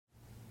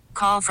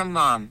Call from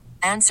mom.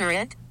 Answer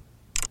it.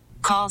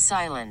 Call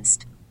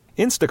silenced.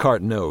 Instacart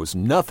knows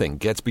nothing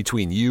gets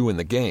between you and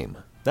the game.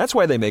 That's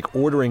why they make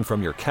ordering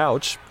from your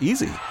couch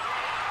easy.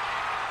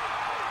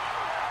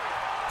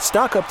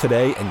 Stock up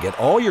today and get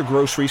all your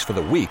groceries for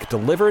the week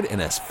delivered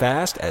in as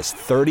fast as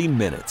 30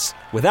 minutes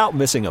without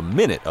missing a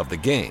minute of the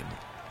game.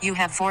 You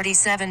have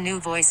 47 new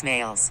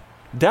voicemails.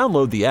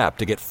 Download the app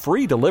to get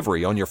free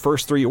delivery on your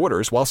first 3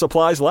 orders while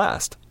supplies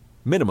last.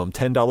 Minimum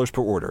 $10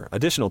 per order.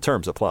 Additional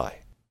terms apply.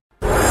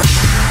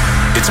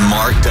 It's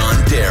Mark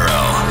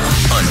Dondero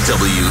on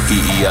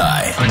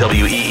WEEI.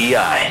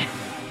 WEEI.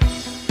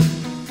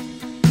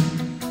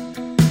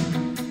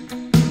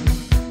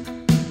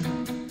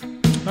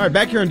 All right,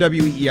 back here on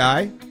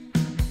WEEI.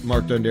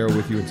 Mark Dondero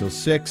with you until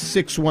 6.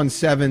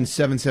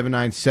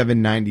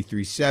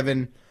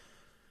 617-779-7937.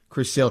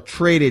 Chris Sale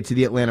traded to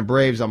the Atlanta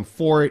Braves. I'm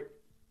for it.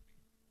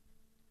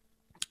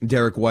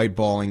 Derrick White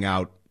balling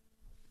out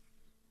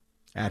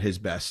at his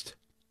best.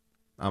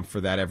 I'm for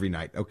that every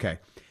night. Okay.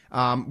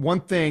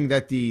 One thing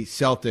that the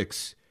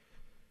Celtics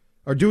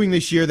are doing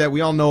this year that we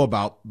all know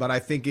about, but I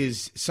think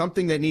is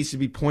something that needs to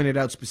be pointed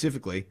out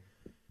specifically.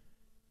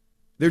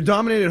 They're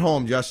dominant at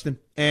home, Justin,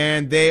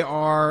 and they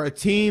are a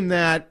team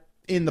that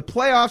in the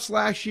playoffs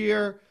last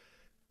year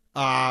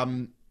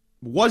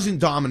wasn't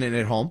dominant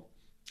at home.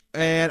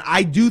 And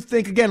I do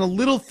think, again, a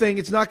little thing,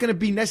 it's not going to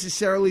be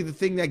necessarily the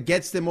thing that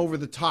gets them over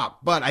the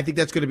top, but I think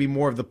that's going to be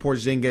more of the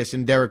Porzingis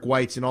and Derrick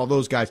Whites and all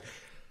those guys.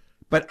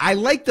 But I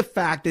like the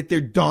fact that they're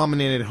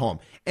dominant at home.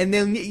 And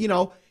then, you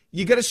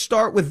got to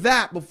start with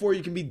that before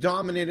you can be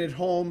dominant at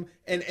home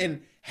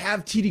and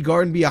have TD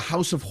Garden be a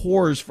house of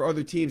horrors for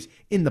other teams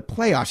in the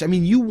playoffs. I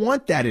mean, you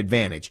want that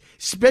advantage,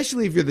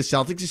 especially if you're the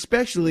Celtics,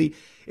 especially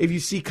if you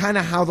see kind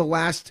of how the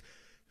last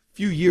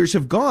few years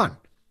have gone.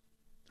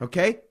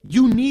 Okay?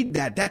 You need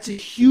that. That's a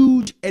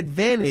huge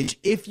advantage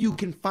if you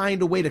can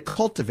find a way to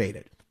cultivate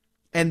it.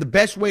 And the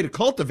best way to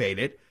cultivate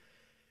it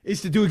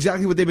is to do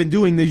exactly what they've been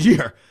doing this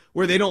year,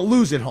 where they don't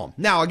lose at home.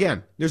 Now,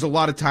 again, there's a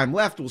lot of time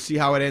left. We'll see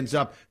how it ends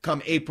up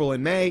come April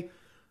and May.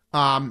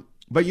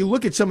 But you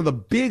look at some of the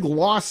big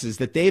losses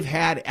that they've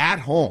had at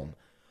home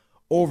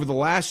over the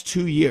last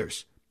 2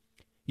 years.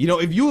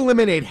 If you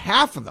eliminate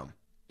half of them,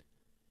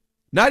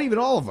 not even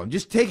all of them,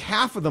 just take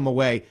half of them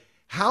away,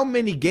 how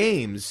many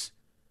games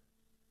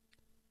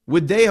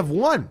would they have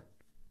won?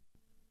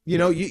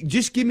 You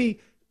just give me,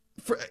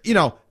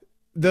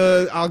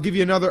 I'll give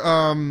you another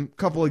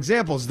couple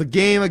examples. The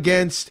game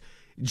against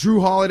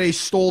Drew Holiday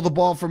stole the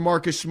ball from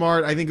Marcus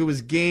Smart. I think it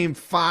was game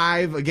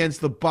 5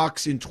 against the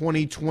Bucks in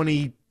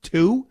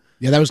 2022.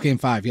 Yeah, that was game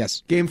 5,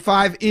 yes. Game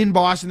 5 in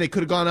Boston. They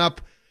could have gone up,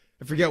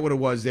 I forget what it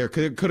was there.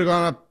 Could have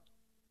gone up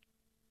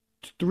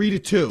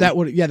 3-2. That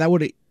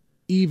would have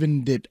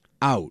evened it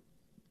out.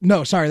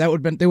 No, sorry, they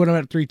would have been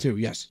up 3-2.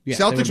 Yes.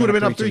 Celtics would have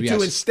been up 3-2.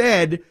 Yes.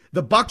 Instead,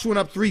 the Bucks went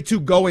up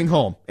 3-2 going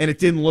home, and it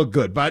didn't look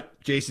good.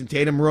 But Jason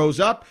Tatum rose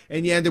up,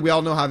 and we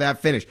all know how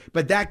that finished.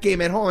 But that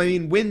game at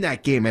home, win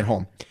that game at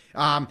home.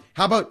 How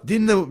about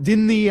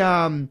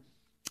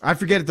I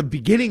forget at the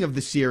beginning of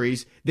the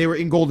series, they were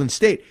in Golden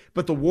State,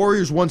 but the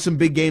Warriors won some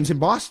big games in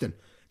Boston.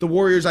 The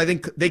Warriors, I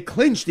think they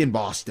clinched in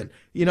Boston.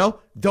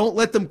 Don't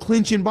let them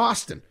clinch in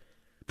Boston.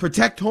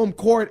 Protect home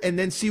court and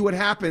then see what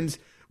happens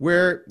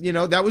where,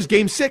 that was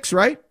game 6,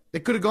 right? They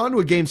could have gone to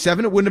a game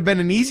 7. It wouldn't have been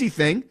an easy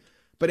thing,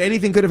 but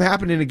anything could have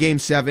happened in a game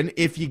 7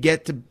 if you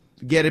get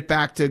it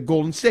back to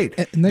Golden State.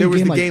 And there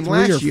was the game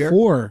last year.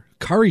 4,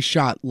 Curry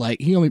shot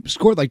he only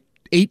scored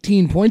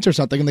 18 points or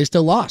something, and they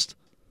still lost.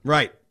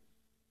 Right.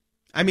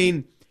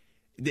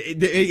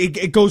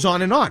 It goes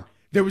on and on.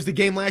 There was the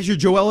game last year,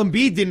 Joel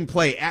Embiid didn't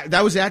play.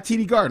 That was at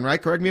TD Garden, right?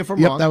 Correct me if I'm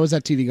wrong. Yep, that was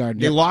at TD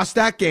Garden. They lost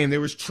that game.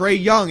 There was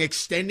Trae Young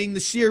extending the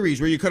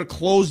series where you could have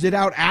closed it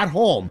out at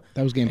home.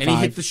 That was game 5. And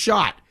he hit the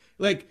shot.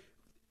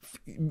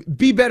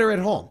 Be better at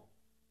home.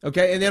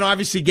 Okay? And then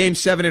obviously game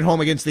 7 at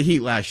home against the Heat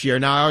last year.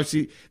 Now,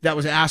 obviously, that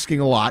was asking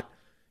a lot.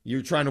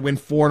 You're trying to win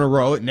 4 in a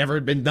row. It never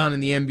had been done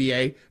in the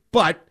NBA.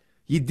 But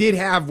you did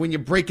have, when you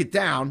break it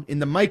down in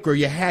the micro,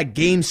 you had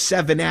game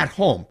 7 at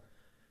home.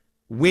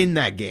 Win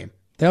that game.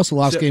 They also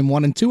lost game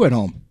 1 and 2 at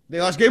home. They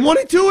lost game 1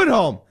 and 2 at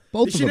home.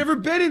 Both they should never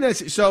been in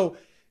this. So,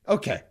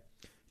 okay.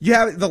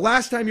 The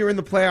last time you were in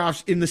the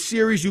playoffs, in the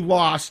series you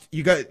lost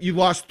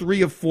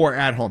 3 of 4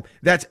 at home.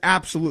 That's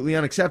absolutely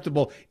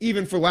unacceptable,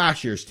 even for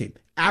last year's team.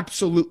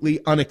 Absolutely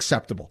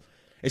unacceptable.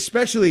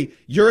 Especially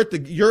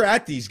you're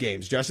at these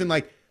games, Justin.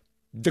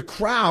 The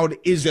crowd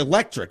is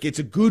electric. It's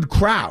a good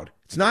crowd.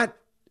 It's not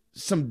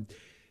some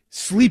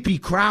sleepy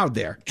crowd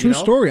there. True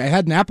story. I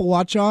had an Apple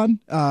Watch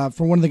on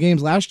for one of the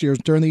games last year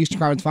during the Eastern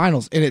Conference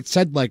Finals, and it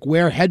said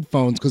wear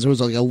headphones because it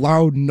was a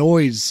loud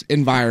noise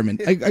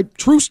environment.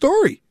 True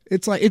story.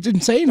 It's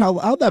insane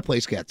how that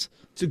place gets.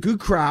 It's a good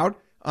crowd.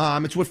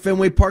 It's what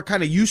Fenway Park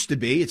kind of used to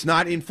be. It's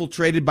not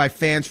infiltrated by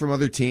fans from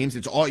other teams.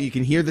 It's all you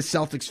can hear the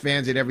Celtics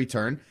fans at every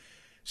turn.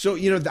 So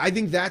I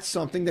think that's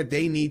something that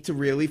they need to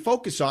really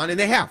focus on, and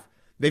they have.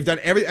 They've done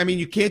everything.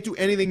 You can't do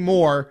anything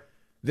more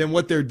than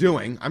what they're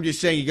doing. I'm just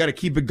saying you got to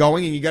keep it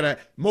going, and you got to,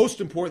 most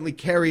importantly,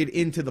 carry it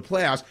into the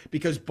playoffs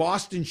because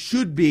Boston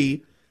should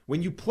be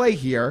when you play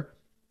here,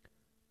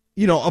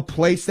 a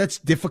place that's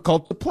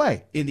difficult to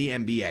play in the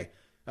NBA.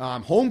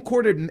 Home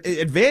court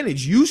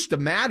advantage used to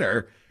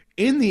matter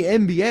in the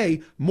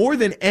NBA more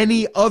than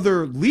any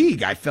other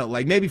league, I felt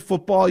like. Maybe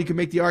football, you can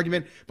make the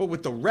argument, but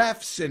with the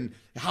refs and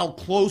how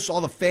close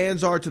all the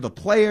fans are to the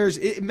players,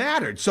 it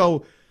mattered.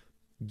 So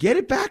get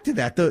it back to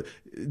that.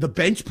 The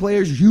bench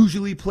players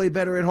usually play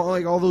better at home,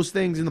 like all those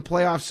things in the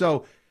playoffs.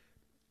 So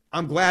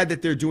I'm glad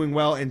that they're doing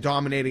well and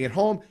dominating at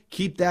home.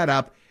 Keep that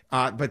up.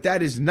 But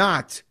that is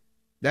not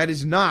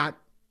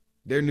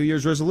their New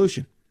Year's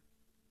resolution.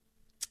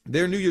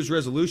 Their New Year's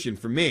resolution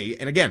for me,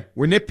 and again,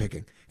 we're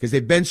nitpicking because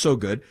they've been so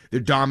good. They're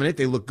dominant.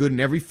 They look good in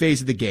every phase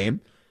of the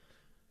game.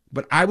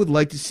 But I would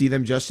like to see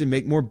them, Justin,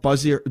 make more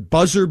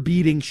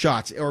buzzer-beating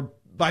shots. Or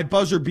by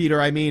buzzer beater,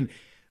 I mean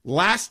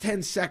last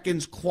 10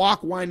 seconds,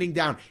 clock winding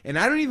down. And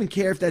I don't even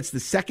care if that's the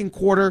second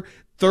quarter,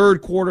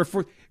 third quarter,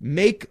 fourth.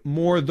 Make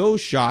more of those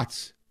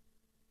shots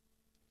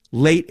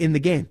late in the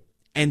game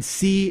and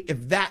see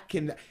if that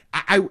can.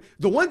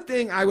 The one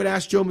thing I would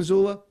ask Joe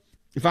Mazzulla,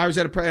 if I was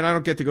at and I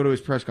don't get to go to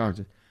his press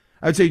conference,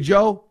 I would say,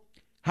 Joe,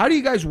 how do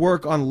you guys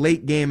work on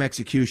late game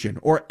execution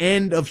or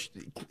end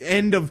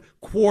of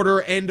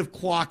quarter, end of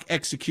clock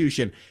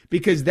execution?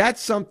 Because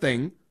that's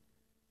something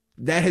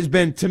that has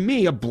been, to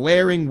me, a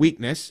blaring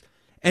weakness,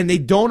 and they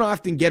don't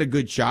often get a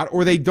good shot,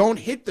 or they don't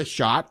hit the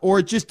shot, or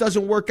it just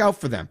doesn't work out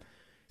for them.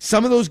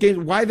 Some of those games,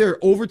 why their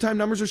overtime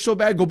numbers are so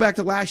bad, go back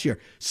to last year.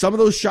 Some of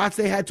those shots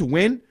they had to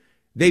win,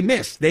 they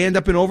missed. They end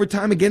up in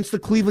overtime against the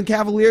Cleveland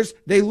Cavaliers,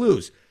 they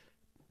lose.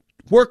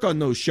 Work on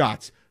those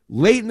shots.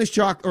 Late in the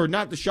shot, or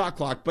not the shot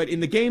clock, but in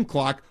the game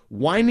clock,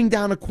 winding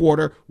down a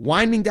quarter,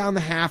 winding down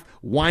the half,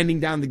 winding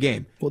down the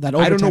game. Well, that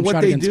overtime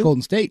shot against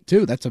Golden State,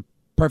 too, that's a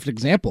perfect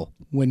example.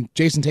 When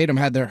Jason Tatum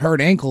had their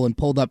hurt ankle and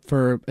pulled up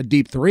for a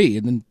deep three,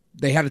 and then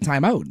they had a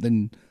timeout,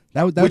 then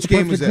that was a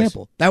perfect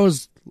example. That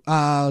was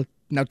now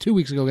 2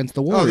 weeks ago against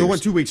the Warriors. Oh, the one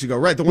 2 weeks ago,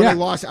 right? The one they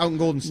lost out in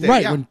Golden State.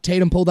 Right, yeah. When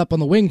Tatum pulled up on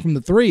the wing from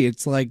the three,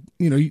 it's like,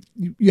 you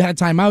had a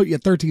timeout, you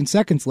had 13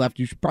 seconds left,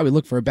 you should probably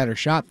look for a better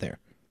shot there.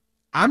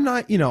 I'm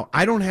not,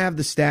 I don't have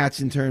the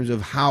stats in terms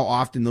of how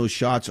often those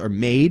shots are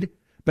made,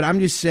 but I'm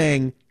just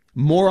saying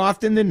more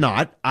often than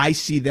not, I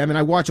see them, and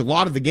I watch a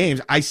lot of the games,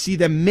 I see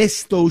them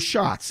miss those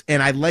shots,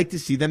 and I'd like to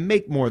see them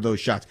make more of those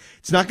shots.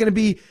 It's not going to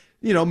be,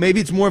 maybe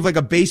it's more of like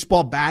a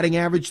baseball batting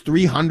average,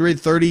 300,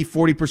 30,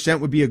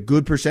 40% would be a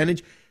good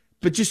percentage,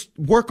 but just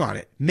work on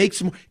it. Make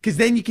some, because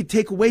then you can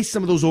take away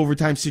some of those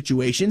overtime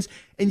situations,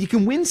 and you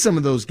can win some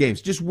of those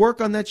games. Just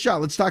work on that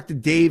shot. Let's talk to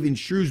Dave in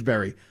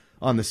Shrewsbury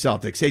on the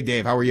Celtics. Hey,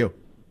 Dave, how are you?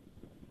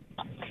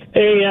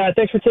 Hey,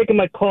 thanks for taking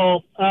my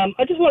call.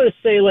 I just wanted to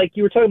say,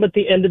 you were talking about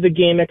the end of the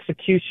game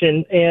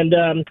execution, and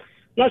I'm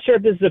not sure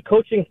if this is a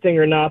coaching thing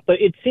or not, but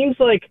it seems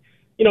like,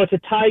 it's a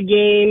tie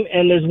game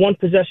and there's one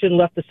possession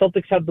left. The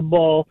Celtics have the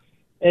ball,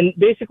 and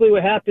basically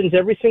what happens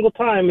every single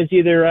time is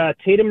either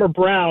Tatum or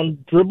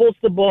Brown dribbles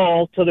the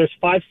ball till there's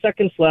 5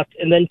 seconds left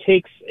and then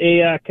takes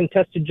a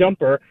contested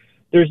jumper.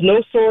 There's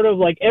no sort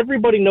of,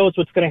 everybody knows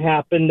what's going to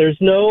happen. There's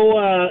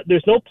no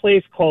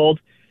plays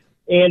called,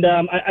 and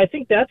I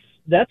think that's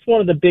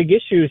one of the big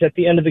issues at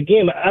the end of the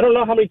game. I don't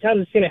know how many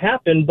times I've seen it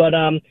happen, but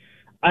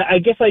I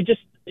guess I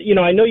just,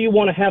 I know you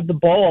want to have the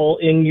ball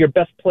in your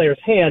best player's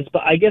hands,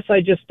 but I guess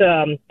I just,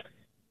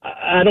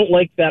 I don't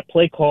like that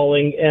play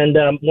calling,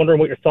 and wondering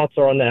what your thoughts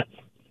are on that.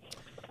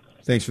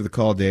 Thanks for the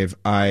call, Dave.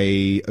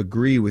 I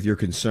agree with your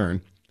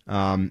concern.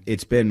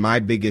 It's been my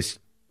biggest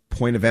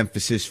point of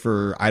emphasis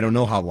for I don't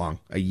know how long,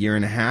 a year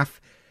and a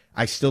half.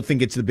 I still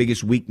think it's the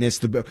biggest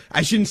weakness.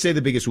 I shouldn't say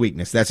the biggest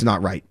weakness. That's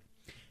not right.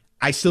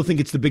 I still think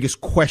it's the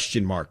biggest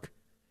question mark,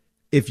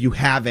 if you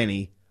have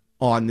any,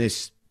 on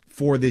this,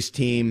 for this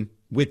team,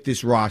 with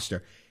this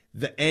roster.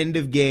 The end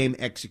of game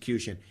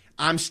execution.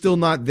 I'm still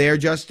not there,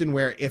 Justin,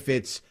 where if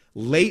it's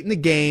late in the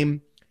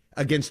game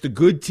against a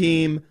good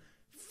team,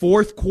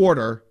 fourth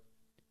quarter,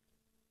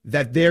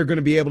 that they're going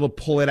to be able to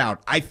pull it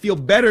out. I feel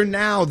better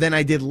now than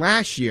I did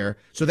last year,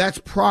 so that's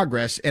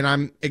progress, and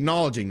I'm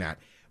acknowledging that.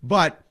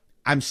 But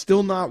I'm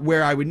still not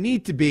where I would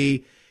need to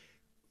be,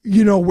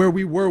 where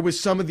we were with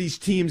some of these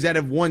teams that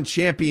have won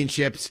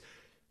championships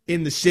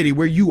in the city,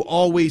 where you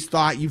always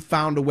thought you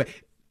found a way.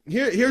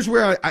 Here's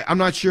where I'm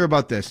not sure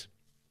about this.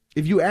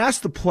 If you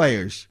ask the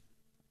players,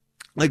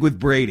 like with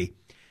Brady,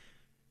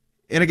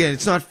 and again,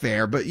 it's not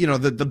fair, but,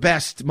 the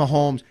best,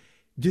 Mahomes,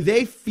 do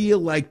they feel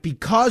like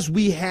because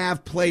we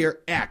have player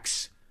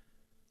X,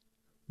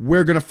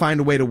 we're going to find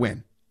a way to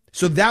win?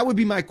 So that would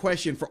be my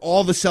question for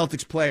all the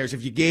Celtics players.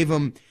 If you gave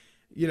them,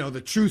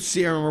 the truth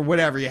serum or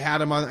whatever, you had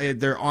them on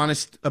their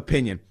honest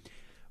opinion.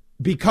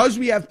 Because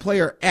we have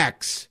player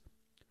X,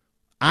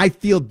 I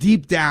feel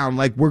deep down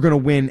like we're going to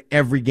win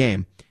every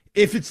game.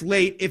 If it's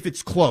late, if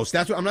it's close.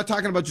 That's what I'm not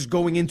talking about, just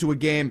going into a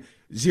game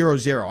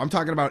 0-0. I'm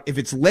talking about if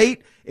it's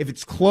late, if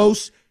it's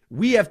close,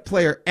 we have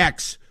player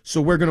X,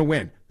 so we're going to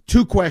win.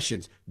 Two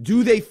questions.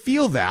 Do they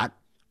feel that?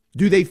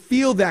 Do they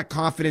feel that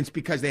confidence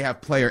because they have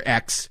player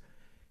X?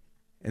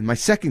 And my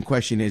second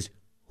question is,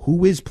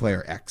 who is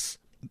player X?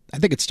 I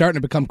think it's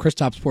starting to become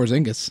Kristaps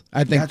Porzingis.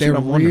 I think That's what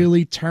I'm wondering.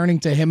 really turning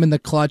to him in the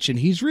clutch, and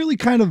he's really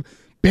kind of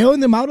bailing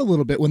them out a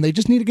little bit when they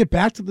just need to get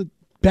back to the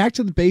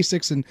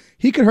basics, and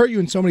he could hurt you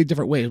in so many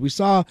different ways. We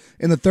saw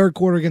in the third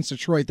quarter against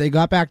Detroit, they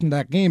got back into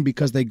that game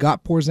because they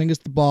got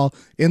Porzingis the ball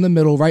in the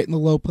middle, right in the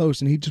low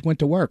post, and he just went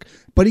to work.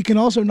 But he can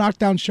also knock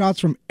down shots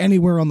from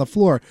anywhere on the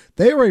floor.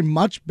 They are a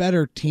much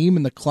better team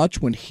in the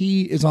clutch when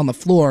he is on the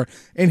floor,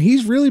 and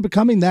he's really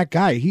becoming that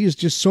guy. He is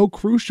just so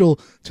crucial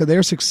to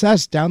their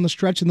success down the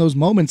stretch in those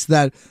moments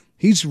that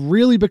he's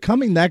really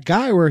becoming that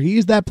guy where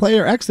he's that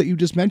player X that you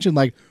just mentioned,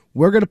 like,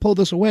 we're going to pull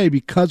this away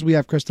because we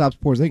have Kristaps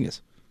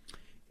Porzingis.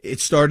 It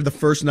started the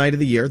first night of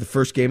the year, the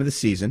first game of the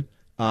season,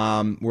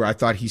 where I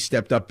thought he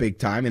stepped up big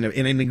time in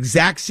an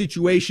exact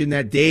situation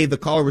that Dave, the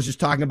caller, was just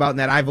talking about and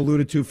that I've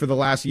alluded to for the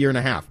last year and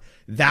a half.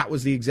 That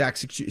was the exact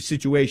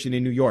situation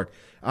in New York.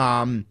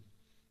 Again,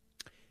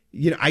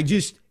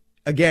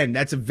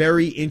 that's a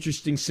very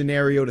interesting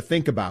scenario to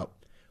think about.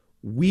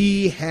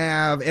 We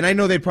have, and I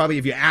know they'd probably,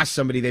 if you ask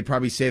somebody, they'd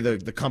probably say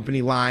the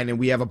company line and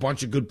we have a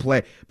bunch of good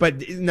play.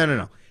 But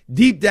no.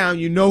 Deep down,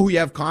 you know who you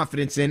have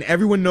confidence in.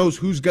 Everyone knows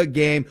who's got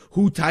game,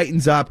 who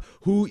tightens up,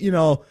 who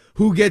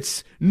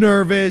gets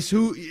nervous,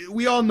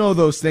 we all know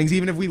those things,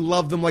 even if we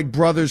love them like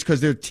brothers because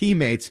they're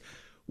teammates.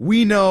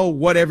 We know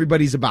what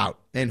everybody's about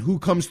and who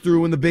comes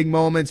through in the big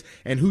moments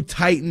and who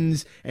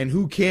tightens and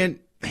who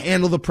can't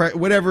handle the pressure,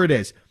 whatever it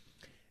is.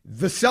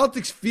 The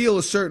Celtics feel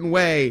a certain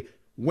way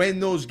when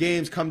those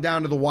games come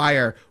down to the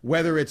wire,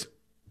 whether it's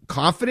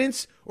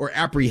confidence or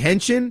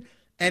apprehension.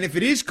 And if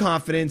it is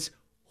confidence,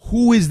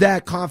 who is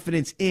that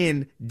confidence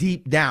in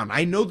deep down?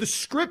 I know the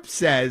script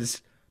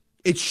says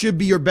it should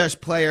be your best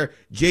player,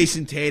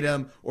 Jason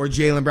Tatum or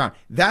Jaylen Brown.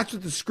 That's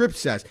what the script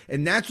says.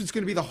 And that's what's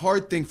going to be the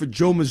hard thing for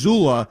Joe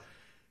Mazzulla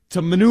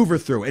to maneuver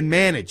through and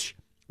manage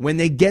when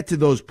they get to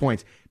those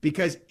points.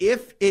 Because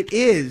if it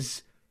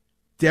is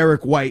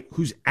Derrick White,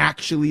 who's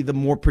actually the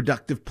more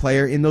productive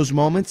player in those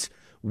moments,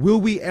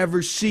 will we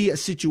ever see a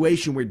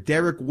situation where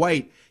Derrick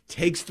White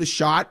takes the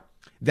shot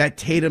that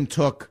Tatum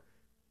took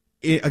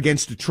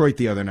against Detroit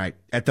the other night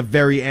at the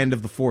very end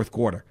of the fourth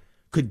quarter?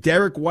 Could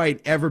Derrick White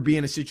ever be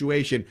in a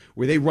situation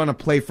where they run a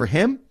play for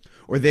him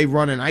or they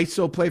run an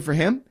ISO play for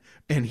him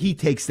and he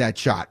takes that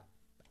shot?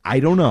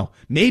 I don't know.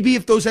 Maybe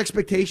if those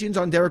expectations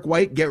on Derrick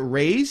White get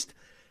raised,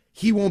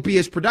 he won't be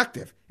as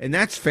productive. And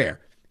that's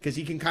fair because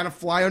he can kind of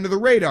fly under the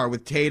radar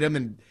with Tatum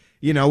and,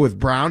 with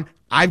Brown.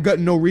 I've got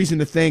no reason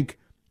to think,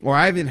 or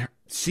I haven't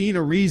seen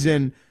a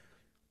reason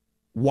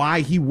why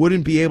he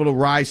wouldn't be able to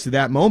rise to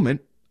that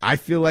moment. I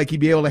feel like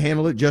he'd be able to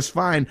handle it just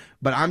fine,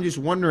 but I'm just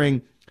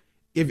wondering,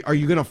 are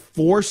you going to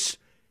force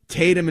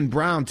Tatum and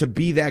Brown to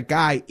be that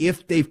guy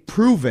if they've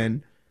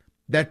proven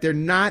that they're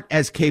not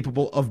as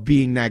capable of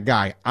being that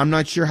guy? I'm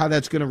not sure how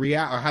that's going to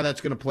react or how that's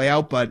going to play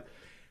out, but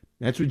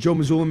that's what Joe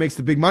Mazzulla makes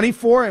the big money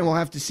for, and we'll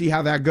have to see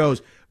how that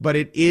goes. But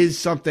it is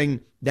something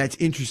that's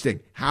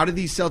interesting. How do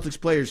these Celtics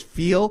players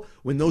feel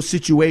when those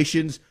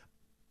situations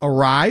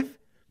arrive,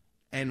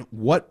 and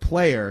what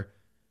player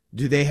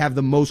do they have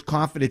the most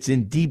confidence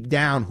in deep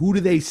down? Who do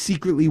they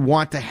secretly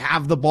want to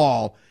have the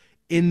ball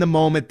in the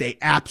moment they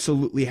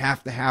absolutely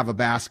have to have a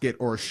basket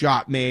or a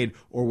shot made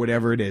or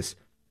whatever it is?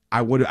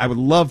 I would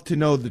love to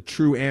know the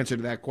true answer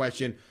to that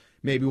question.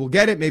 Maybe we'll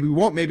get it, maybe we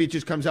won't. Maybe it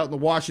just comes out in the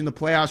wash in the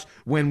playoffs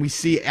when we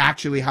see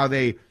actually how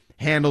they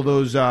handle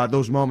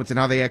those moments and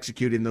how they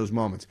execute in those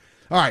moments.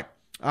 All right.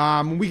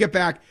 When we get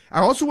back, I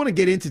also want to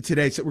get into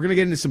today, so we're going to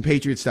get into some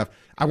Patriots stuff.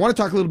 I want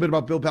to talk a little bit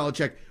about Bill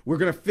Belichick. We're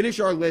going to finish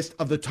our list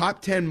of the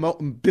top 10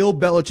 Bill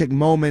Belichick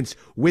moments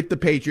with the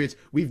Patriots.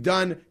 We've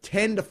done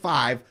 10 to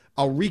 5.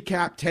 I'll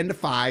recap 10 to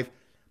 5,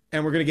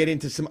 and we're going to get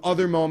into some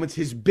other moments,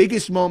 his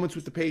biggest moments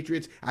with the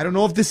Patriots. I don't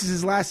know if this is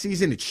his last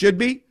season. It should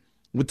be.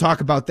 We'll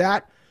talk about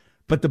that.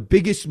 But the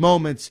biggest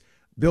moments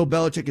Bill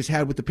Belichick has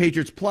had with the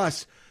Patriots,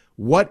 plus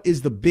what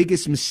is the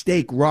biggest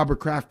mistake Robert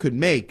Kraft could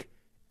make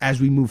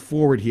as we move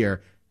forward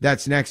here.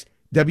 That's next.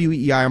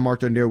 WEEI, I'm Mark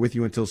Dondero with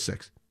you until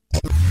 6.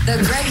 The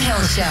Greg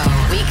Hill Show,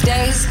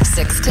 weekdays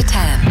 6 to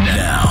 10.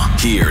 Now,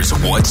 here's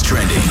what's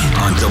trending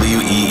on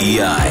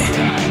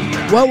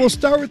WEEI. Well, we'll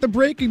start with the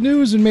breaking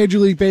news in Major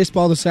League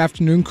Baseball this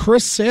afternoon.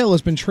 Chris Sale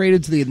has been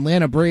traded to the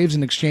Atlanta Braves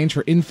in exchange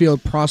for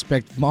infield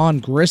prospect Vaughn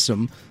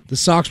Grissom. The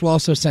Sox will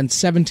also send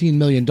 $17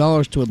 million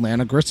to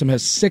Atlanta. Grissom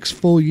has 6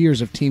 full years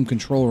of team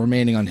control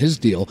remaining on his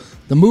deal.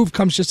 The move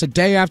comes just a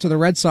day after the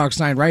Red Sox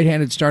signed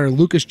right-handed starter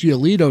Lucas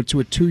Giolito to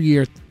a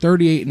 2-year,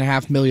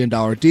 $38.5 million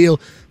deal.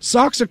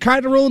 Sox are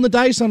kind of rolling the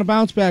dice on a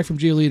bounce back from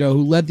Giolito,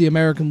 who led the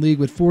American League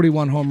with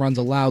 41 home runs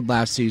allowed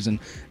last season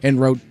en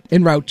route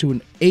to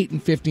an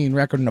 8-15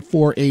 record and a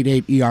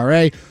 4.88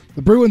 ERA.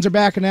 The Bruins are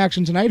back in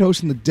action tonight,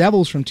 hosting the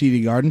Devils from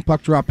TD Garden.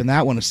 Puck drop in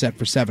that one is set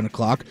for 7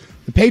 o'clock.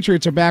 The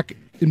Patriots are back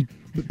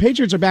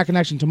in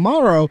action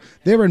tomorrow.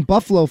 They're in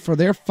Buffalo for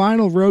their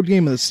final road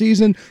game of the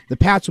season. The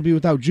Pats will be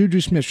without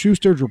Juju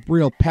Smith-Schuster,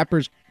 Jabril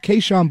Peppers,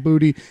 Kayshon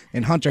Boutte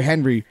and Hunter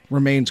Henry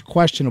remains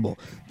questionable.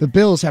 The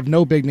Bills have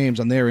no big names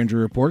on their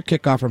injury report.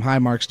 Kickoff from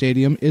Highmark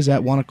Stadium is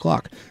at 1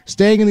 o'clock.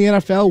 Staying in the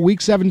NFL,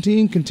 Week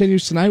 17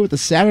 continues tonight with a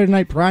Saturday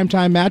night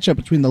primetime matchup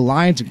between the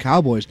Lions and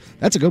Cowboys.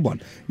 That's a good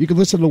one. You can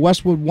listen to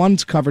Westwood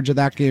One's coverage of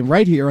that game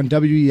right here on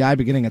WEI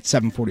beginning at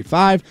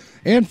 7:45.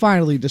 And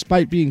finally,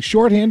 despite being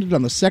shorthanded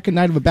on the second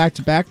night of a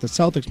back-to-back, the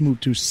Celtics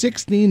moved to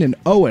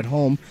 16-0 at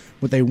home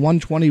with a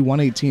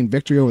 120-118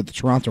 victory over the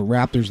Toronto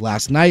Raptors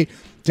last night.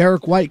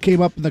 Derrick White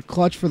came up in the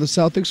clutch for the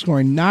Celtics,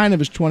 scoring 9 of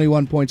his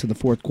 21 points in the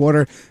fourth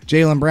quarter.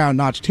 Jaylen Brown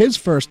notched his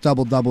first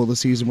double-double of the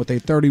season with a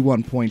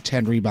 31-point,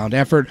 10-rebound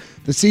effort.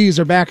 The C's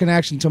are back in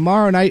action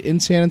tomorrow night in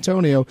San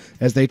Antonio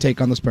as they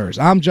take on the Spurs.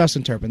 I'm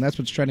Justin Turpin. That's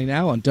what's trending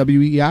now on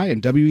WEI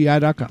and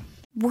WEI.com.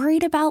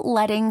 Worried about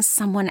letting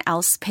someone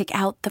else pick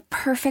out the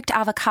perfect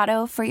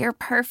avocado for your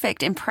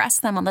perfect impress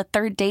them on the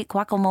third date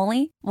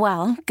guacamole?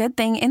 Well, good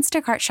thing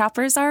Instacart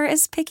shoppers are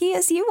as picky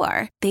as you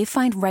are. They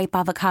find ripe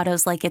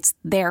avocados like it's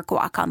their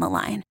guac on the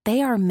line.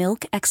 They are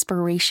milk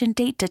expiration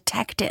date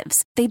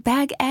detectives. They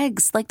bag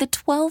eggs like the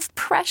 12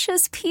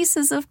 precious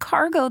pieces of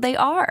cargo they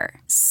are.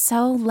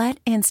 So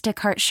let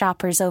Instacart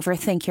shoppers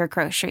overthink your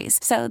groceries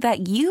so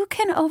that you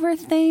can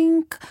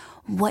overthink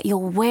what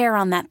you'll wear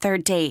on that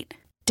third date.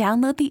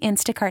 Download the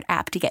Instacart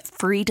app to get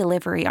free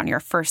delivery on your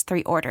first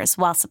 3 orders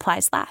while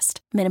supplies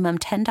last. Minimum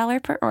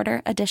 $10 per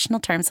order.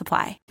 Additional terms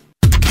apply.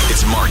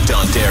 It's Mark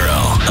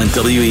Dondero on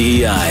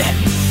WEI.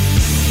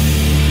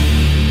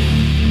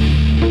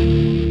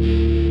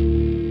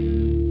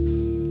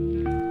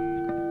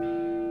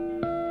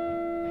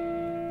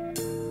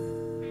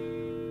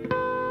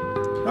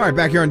 All right,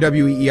 back here on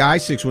WEI,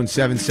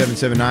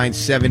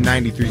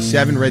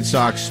 617-779-7937. Red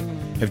Sox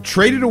have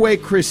traded away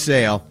Chris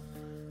Sale,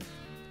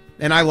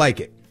 and I like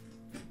it.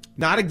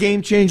 Not a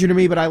game changer to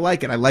me, but I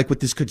like it. I like what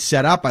this could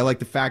set up. I like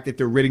the fact that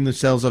they're ridding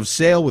themselves of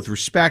Sale with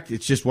respect.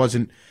 It just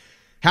wasn't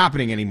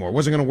happening anymore. It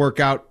wasn't going to work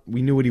out.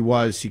 We knew what he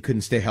was. He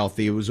couldn't stay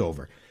healthy. It was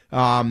over.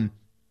 And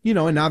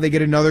now they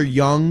get another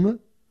young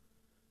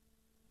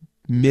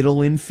middle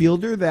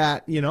infielder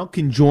that,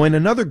 can join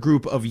another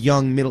group of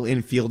young middle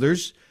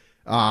infielders.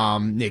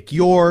 Nick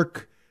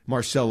York,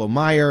 Marcelo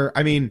Meyer.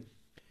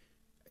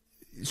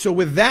 So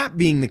with that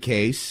being the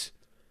case,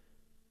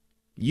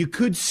 you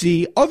could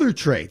see other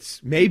trades.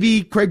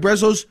 Maybe Craig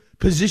Breslow's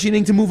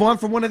positioning to move on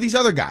from one of these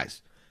other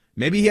guys.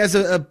 Maybe he has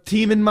a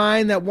team in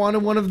mind that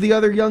wanted one of the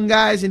other young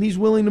guys, and he's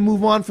willing to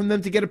move on from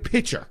them to get a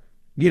pitcher.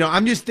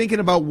 I'm just thinking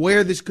about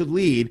where this could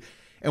lead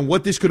and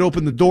what this could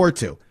open the door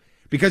to,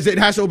 because it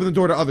has to open the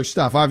door to other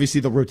stuff.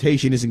 Obviously, the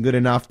rotation isn't good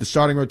enough. The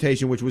starting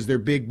rotation, which was their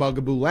big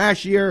bugaboo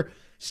last year,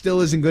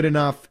 still isn't good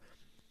enough.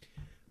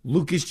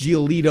 Lucas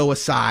Giolito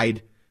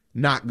aside,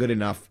 not good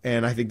enough,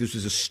 and I think this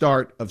is a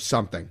start of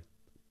something.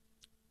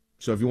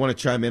 So if you want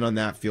to chime in on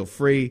that, feel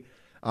free.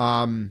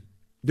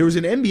 There was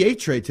an NBA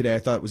trade today I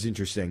thought was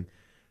interesting.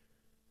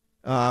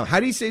 How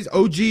do you say his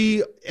OG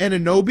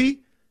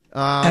Anunoby?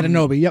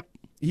 Anunoby, yep.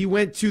 He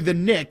went to the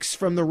Knicks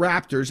from the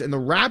Raptors, and the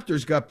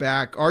Raptors got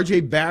back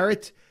RJ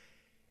Barrett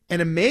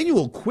and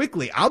Emmanuel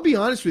Quickly. I'll be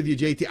honest with you,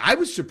 JT. I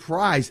was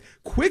surprised.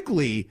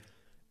 Quickly,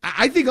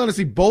 I think,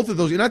 honestly, both of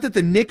those, not that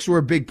the Knicks were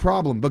a big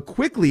problem, but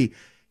Quickly,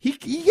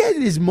 he had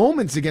his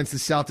moments against the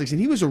Celtics, and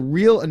he was a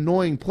real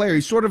annoying player.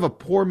 He's sort of a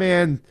poor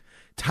man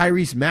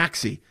Tyrese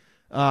Maxey.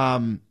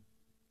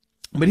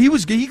 But he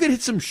could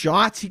hit some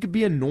shots. He could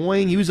be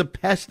annoying. He was a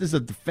pest as a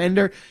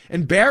defender.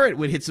 And Barrett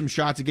would hit some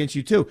shots against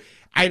you, too.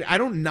 I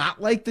don't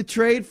not like the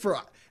trade for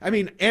 –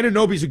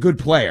 Anunoby's a good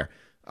player.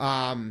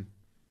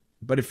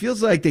 But it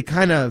feels like they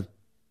kind of –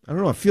 I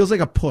don't know. It feels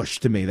like a push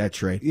to me, that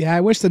trade. Yeah,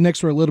 I wish the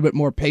Knicks were a little bit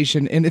more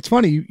patient. And it's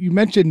funny, you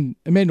mentioned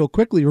Emmanuel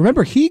Quickly.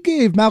 Remember, he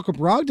gave Malcolm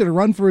Brogdon a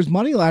run for his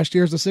money last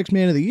year as the sixth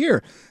man of the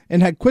year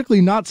and had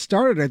Quickly not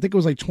started, I think it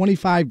was like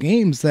 25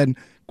 games, then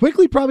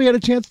Quickly probably had a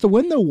chance to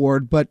win the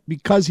award, but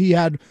because he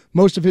had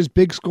most of his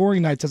big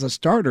scoring nights as a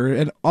starter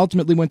and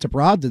ultimately went to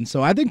Brogdon.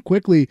 So I think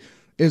Quickly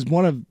is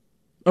one of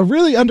a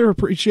really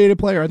underappreciated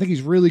player. I think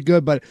he's really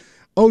good, but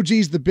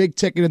OG's the big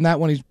ticket in that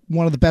one. He's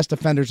one of the best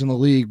defenders in the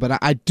league, but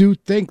I do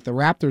think the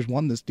Raptors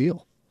won this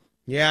deal.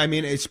 Yeah,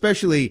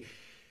 especially,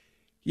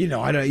 you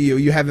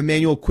have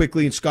Emmanuel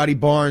Quickly and Scotty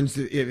Barnes.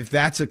 If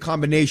that's a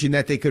combination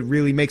that they could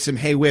really make some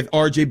hay with,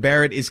 RJ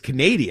Barrett is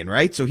Canadian,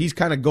 right? So he's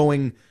kind of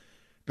going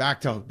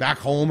back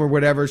home or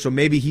whatever. So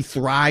maybe he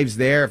thrives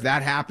there. If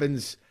that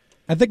happens,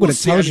 I think what it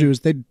tells you is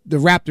the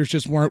Raptors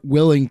just weren't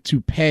willing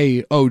to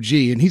pay OG,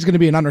 and he's going to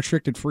be an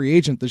unrestricted free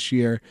agent this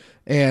year.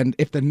 And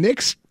if the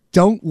Knicks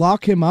don't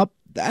lock him up,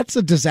 that's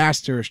a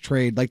disastrous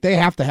trade. Like, they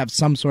have to have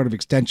some sort of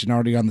extension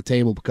already on the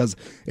table, because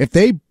if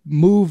they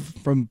move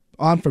from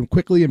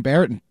Quickly and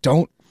Barrett and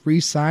don't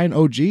re-sign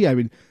OG,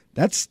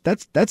 that's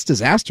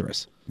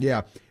disastrous.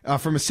 Yeah.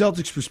 From a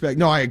Celtics perspective,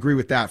 no, I agree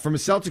with that. From a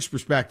Celtics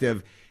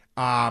perspective,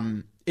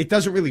 it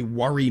doesn't really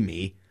worry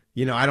me.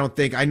 I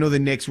know the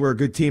Knicks were a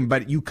good team,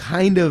 but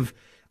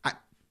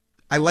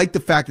I like the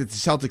fact that the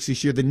Celtics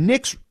this year, the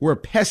Knicks were a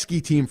pesky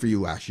team for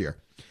you last year.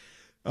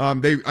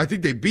 I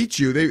think they beat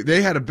you.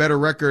 They had a better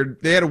record.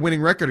 They had a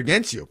winning record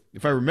against you,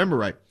 if I remember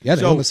right. Yeah,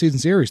 they won the season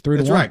series 3-1.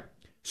 That's right.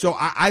 So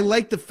I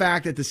like the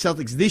fact that the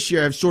Celtics this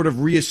year have sort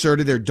of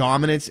reasserted their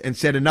dominance and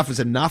said enough is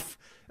enough.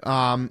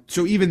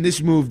 So even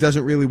this move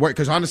doesn't really work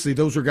because honestly,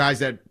 those were guys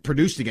that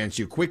produced against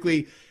you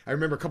quickly. I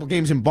remember a couple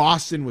games in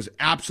Boston was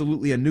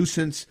absolutely a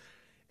nuisance.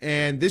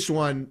 And this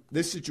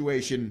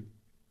situation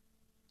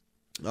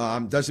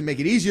doesn't make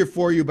it easier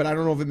for you, but I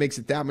don't know if it makes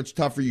it that much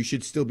tougher. You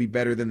should still be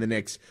better than the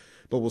Knicks,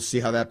 but we'll see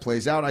how that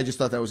plays out. I just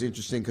thought that was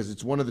interesting because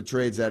it's one of the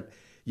trades that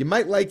you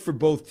might like for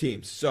both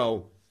teams.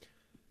 So,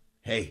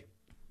 hey,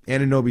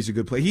 Anunoby's a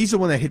good player. He's the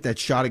one that hit that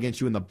shot against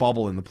you in the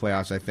bubble in the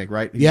playoffs, I think,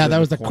 right? Yeah, that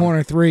was the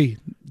corner three.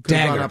 Could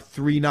have gone up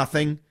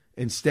 3-0.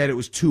 Instead, it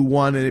was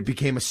 2-1, and it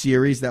became a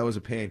series. That was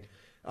a pain.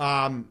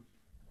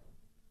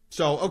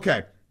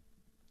 Okay.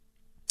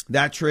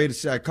 That trade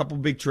is a couple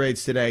big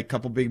trades today, a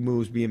couple big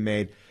moves being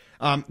made.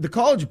 The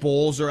college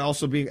bowls are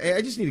also being –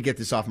 I just need to get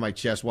this off my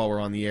chest while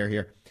we're on the air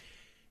here.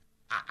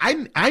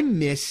 I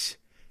miss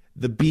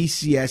the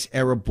BCS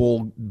era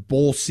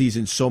bowl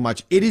season so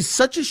much. It is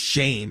such a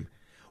shame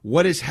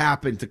what has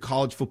happened to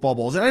college football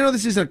bowls. And I know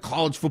this isn't a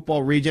college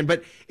football region,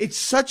 but it's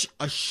such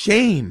a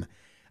shame,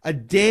 a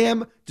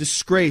damn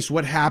disgrace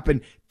what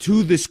happened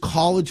to this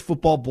college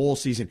football bowl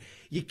season.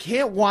 You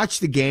can't watch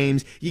the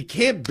games. You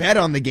can't bet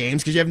on the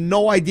games because you have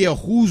no idea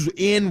who's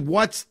in,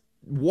 what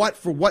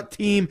for what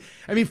team.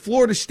 I mean,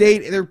 Florida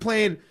State, they're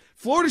playing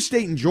Florida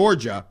State and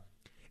Georgia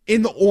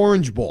in the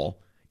Orange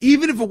Bowl.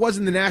 Even if it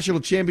wasn't the national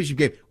championship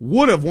game,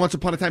 would have once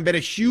upon a time been a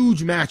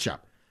huge matchup.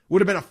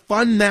 Would have been a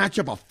fun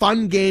matchup, a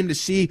fun game to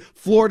see.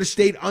 Florida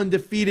State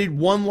undefeated,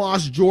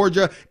 one-loss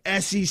Georgia,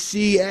 SEC,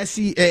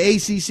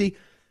 ACC.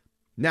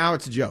 Now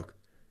it's a joke.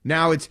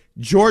 Now it's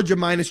Georgia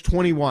minus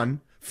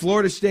 21,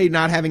 Florida State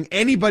not having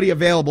anybody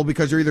available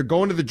because they're either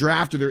going to the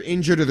draft or they're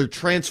injured or they're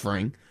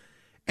transferring.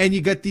 And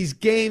you got these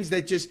games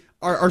that just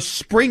are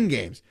spring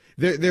games.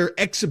 They're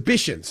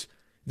exhibitions.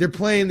 They're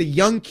playing the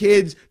young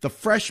kids, the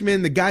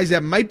freshmen, the guys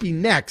that might be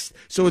next.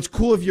 So it's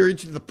cool if you're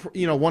into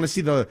want to see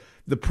the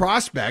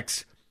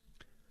prospects.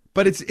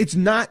 But it's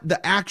not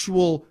the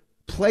actual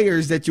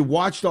players that you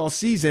watched all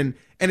season,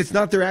 and it's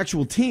not their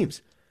actual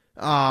teams.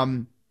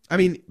 I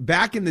mean,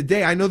 back in the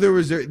day, I know there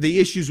was the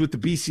issues with the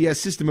BCS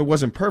system. It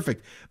wasn't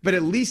perfect. But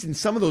at least in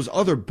some of those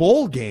other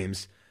bowl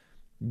games,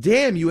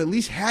 damn, you at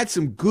least had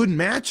some good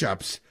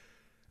matchups.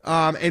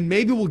 And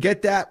maybe we'll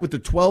get that with the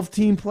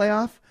 12-team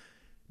playoff.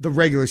 The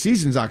regular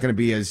season's not going to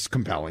be as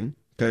compelling.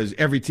 Because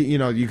every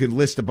team, you could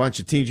list a bunch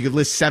of teams. You could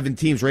list 7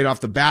 teams right off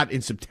the bat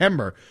in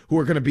September who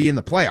are going to be in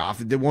the playoff.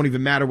 It won't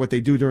even matter what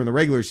they do during the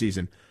regular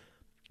season.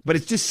 But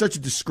it's just such a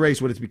disgrace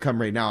what it's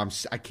become right now.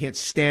 I can't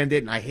stand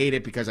it, and I hate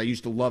it because I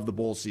used to love the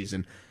bowl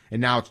season.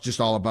 And now it's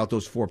just all about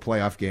those 4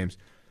 playoff games,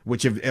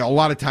 which a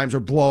lot of times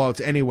are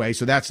blowouts anyway,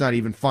 so that's not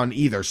even fun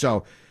either.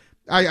 So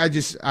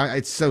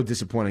it's so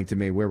disappointing to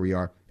me where we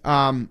are.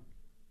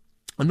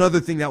 Another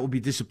thing that will be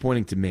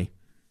disappointing to me,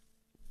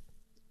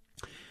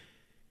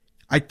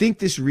 I think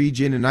this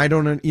region, and I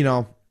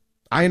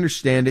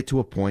understand it to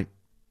a point.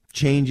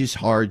 Change is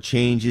hard.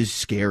 Change is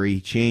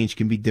scary. Change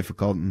can be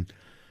difficult, and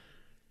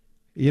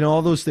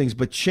all those things.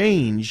 But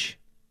change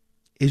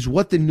is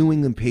what the New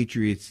England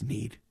Patriots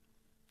need.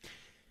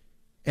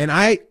 And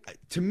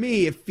to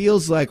me, it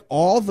feels like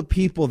all the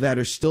people that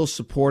are still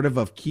supportive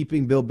of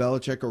keeping Bill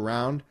Belichick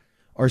around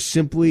are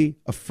simply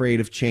afraid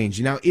of change.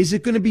 Now, is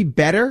it going to be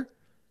better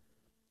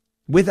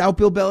without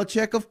Bill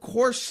Belichick? Of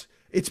course,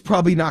 it's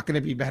probably not going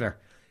to be better.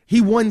 He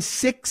won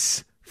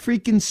 6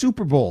 freaking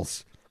Super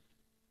Bowls.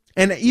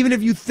 And even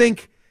if you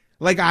think,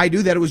 like I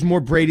do, that it was more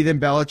Brady than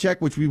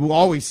Belichick, which we've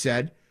always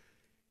said,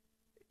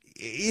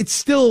 it's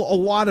still a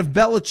lot of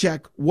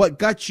Belichick what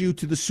got you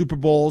to the Super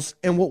Bowls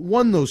and what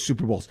won those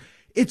Super Bowls.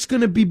 It's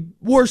going to be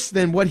worse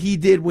than what he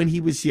did when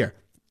he was here.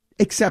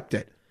 Accept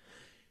it.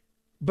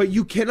 But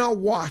you cannot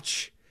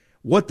watch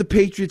what the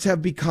Patriots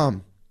have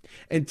become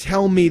and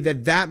tell me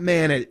that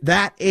man at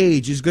that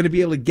age is going to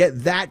be able to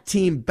get that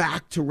team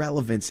back to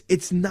relevance.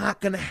 It's not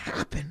going to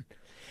happen.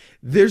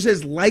 There's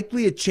as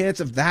likely a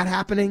chance of that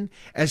happening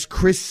as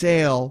Chris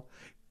Sale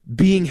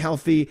being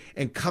healthy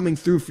and coming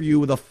through for you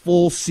with a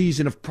full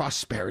season of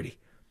prosperity.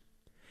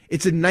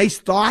 It's a nice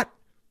thought.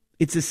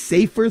 It's a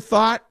safer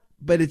thought,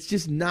 but it's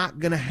just not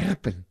going to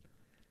happen.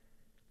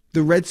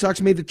 The Red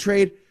Sox made the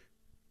trade.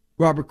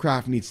 Robert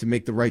Kraft needs to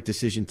make the right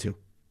decision too.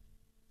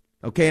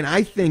 Okay, and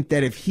I think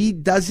that if he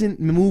doesn't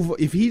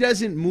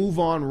move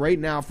on right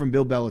now from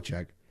Bill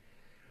Belichick,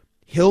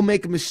 he'll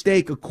make a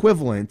mistake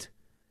equivalent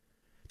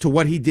to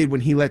what he did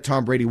when he let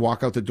Tom Brady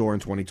walk out the door in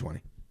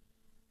 2020.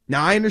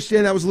 Now, I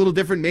understand that was a little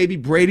different. Maybe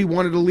Brady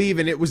wanted to leave,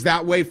 and it was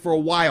that way for a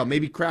while.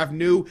 Maybe Kraft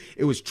knew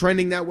it was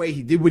trending that way.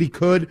 He did what he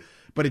could,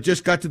 but it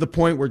just got to the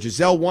point where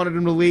Giselle wanted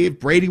him to leave.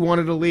 Brady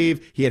wanted to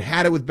leave. He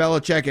had it with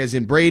Belichick, as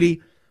in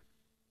Brady.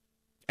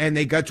 And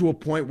they got to a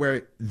point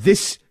where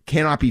this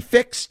cannot be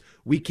fixed.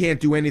 We can't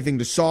do anything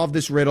to solve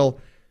this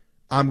riddle.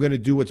 I'm going to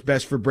do what's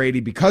best for Brady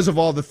because of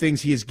all the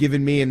things he has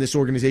given me in this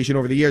organization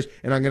over the years,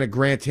 and I'm going to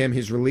grant him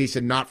his release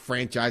and not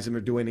franchise him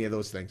or do any of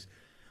those things.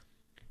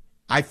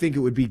 I think it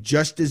would be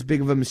just as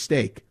big of a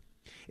mistake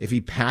if he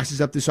passes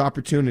up this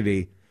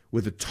opportunity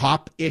with a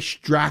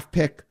top-ish draft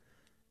pick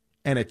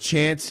and a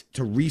chance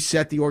to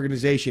reset the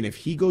organization. If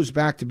he goes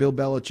back to Bill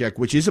Belichick,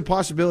 which is a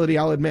possibility,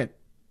 I'll admit,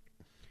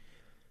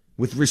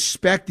 with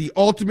respect, the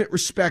ultimate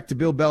respect to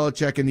Bill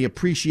Belichick and the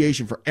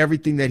appreciation for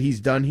everything that he's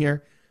done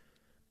here,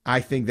 I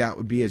think that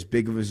would be as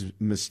big of a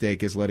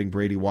mistake as letting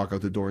Brady walk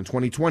out the door in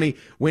 2020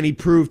 when he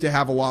proved to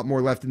have a lot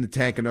more left in the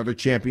tank, another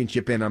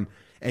championship in him,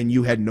 and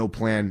you had no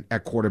plan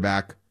at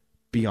quarterback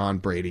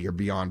beyond Brady or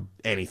beyond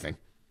anything.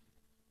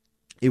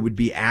 It would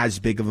be as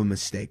big of a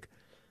mistake.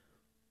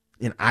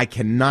 And I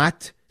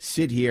cannot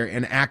sit here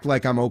and act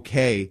like I'm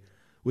okay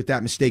with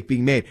that mistake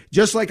being made.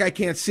 Just like I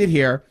can't sit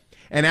here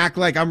and act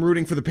like I'm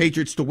rooting for the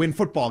Patriots to win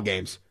football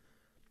games.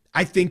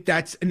 I think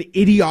that's an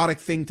idiotic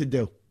thing to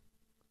do.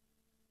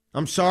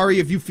 I'm sorry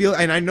if you feel,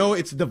 and I know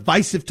it's a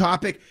divisive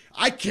topic,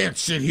 I can't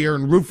sit here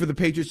and root for the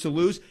Patriots to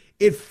lose.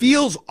 It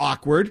feels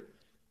awkward.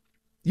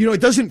 You know,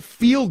 it doesn't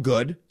feel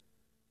good,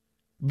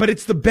 but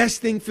it's the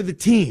best thing for the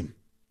team.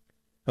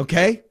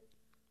 Okay?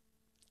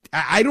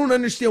 I don't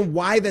understand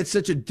why that's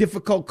such a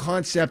difficult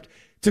concept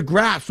to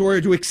grasp or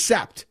to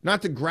accept.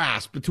 Not to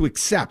grasp, but to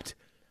accept.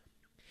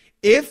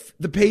 If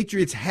the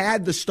Patriots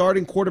had the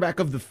starting quarterback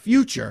of the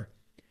future,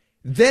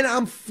 then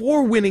I'm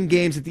for winning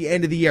games at the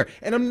end of the year.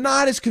 And I'm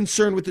not as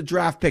concerned with the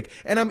draft pick.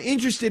 And I'm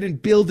interested in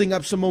building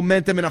up some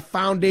momentum and a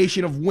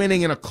foundation of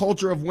winning and a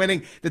culture of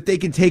winning that they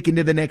can take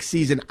into the next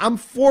season. I'm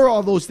for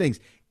all those things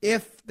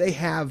if they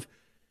have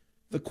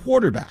the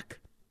quarterback.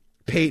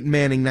 Peyton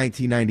Manning,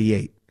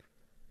 1998.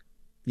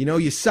 You know,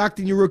 you sucked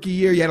in your rookie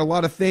year. You had a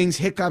lot of things,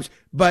 hiccups,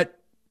 but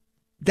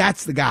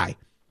that's the guy.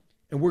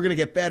 And we're going to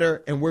get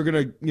better, and we're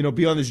going to,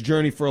 be on this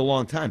journey for a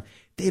long time.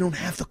 They don't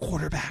have the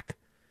quarterback.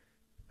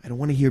 I don't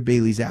want to hear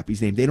Bailey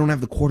Zappi's name. They don't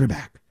have the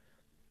quarterback.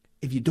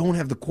 If you don't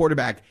have the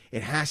quarterback,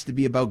 it has to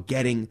be about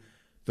getting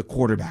the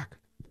quarterback.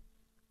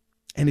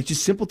 And it's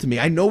just simple to me.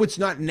 I know it's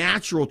not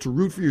natural to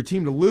root for your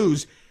team to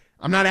lose.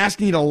 I'm not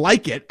asking you to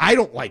like it. I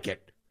don't like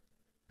it.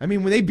 I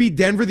mean, when they beat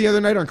Denver the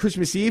other night on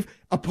Christmas Eve,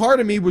 a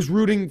part of me was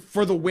rooting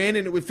for the win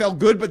and it felt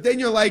good, but then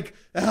you're like,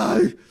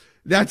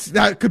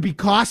 that could be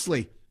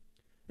costly.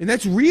 And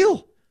that's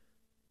real.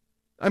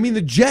 I mean,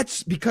 the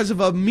Jets, because of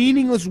a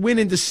meaningless win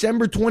in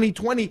December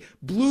 2020,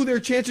 blew their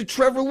chance at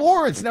Trevor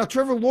Lawrence. Now,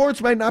 Trevor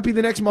Lawrence might not be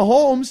the next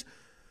Mahomes,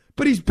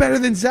 but he's better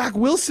than Zach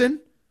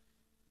Wilson.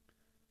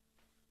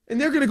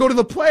 And they're going to go to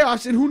the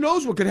playoffs, and who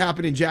knows what could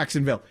happen in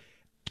Jacksonville.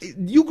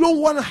 You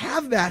don't want to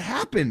have that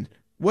happen.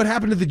 What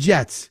happened to the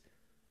Jets?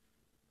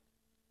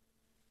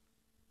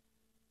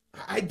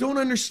 I don't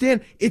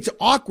understand. It's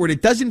awkward.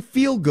 It doesn't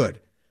feel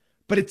good,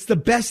 but it's the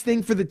best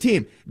thing for the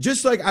team.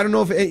 Just like, I don't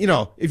know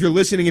if you're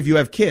listening, if you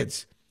have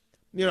kids,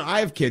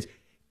 I have kids.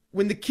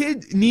 When the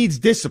kid needs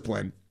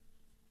discipline,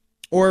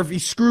 or if he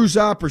screws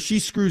up or she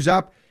screws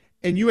up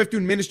and you have to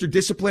administer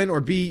discipline or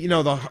be,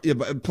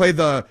 play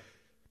the,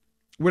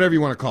 whatever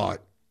you want to call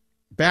it,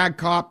 bad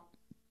cop,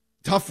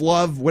 tough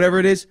love, whatever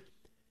it is,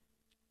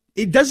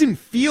 it doesn't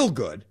feel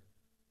good.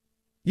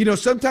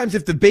 Sometimes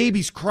if the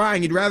baby's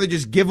crying, you'd rather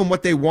just give them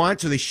what they want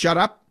so they shut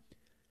up.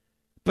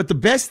 But the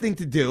best thing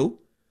to do,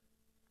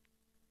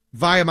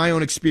 via my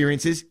own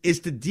experiences, is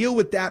to deal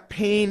with that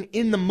pain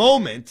in the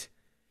moment,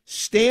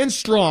 stand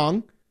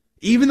strong,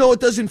 even though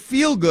it doesn't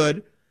feel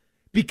good,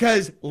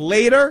 because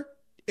later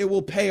it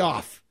will pay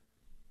off.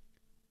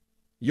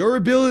 Your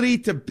ability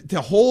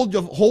to hold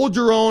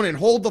your own and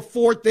hold the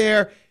fort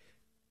there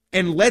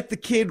and let the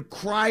kid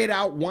cry it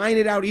out, whine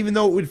it out, even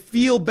though it would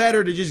feel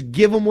better to just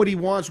give him what he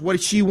wants,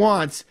 what she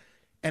wants,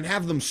 and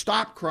have them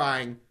stop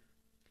crying.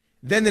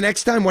 Then the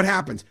next time, what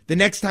happens? The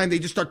next time they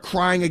just start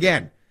crying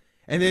again.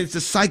 And then it's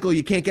a cycle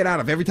you can't get out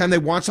of. Every time they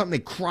want something,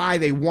 they cry,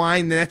 they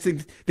whine,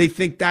 and they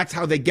think that's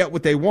how they get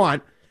what they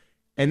want.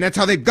 And that's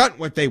how they've gotten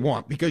what they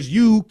want, because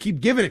you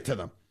keep giving it to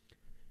them.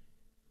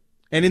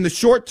 And in the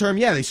short term,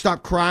 they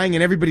stop crying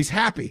and everybody's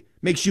happy.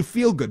 Makes you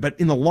feel good. But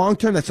in the long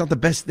term, that's not the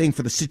best thing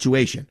for the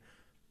situation.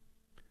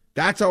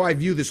 That's how I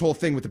view this whole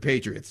thing with the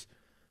Patriots.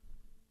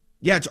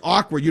 Yeah, it's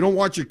awkward. You don't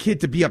want your kid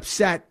to be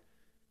upset.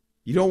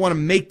 You don't want to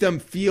make them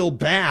feel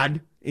bad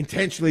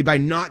intentionally by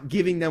not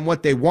giving them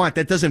what they want.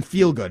 That doesn't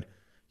feel good.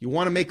 You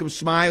want to make them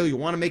smile. You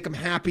want to make them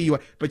happy.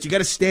 But you got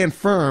to stand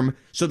firm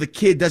so the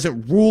kid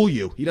doesn't rule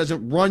you. He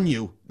doesn't run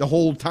you the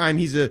whole time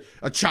he's a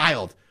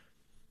child.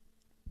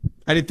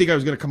 I didn't think I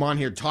was going to come on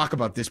here and talk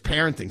about this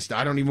parenting stuff.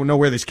 I don't even know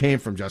where this came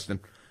from, Justin.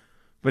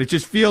 But it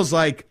just feels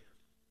like,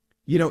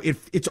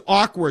 it's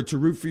awkward to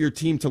root for your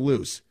team to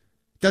lose.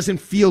 It doesn't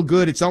feel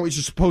good. It's not what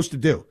you're supposed to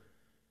do.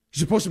 You're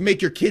supposed to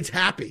make your kids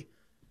happy.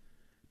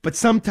 But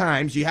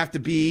sometimes you have to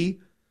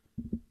be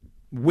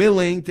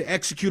willing to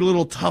execute a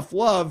little tough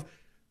love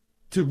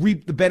to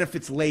reap the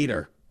benefits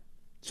later.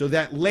 So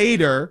that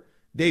later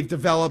they've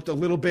developed a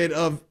little bit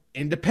of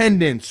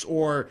independence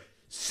or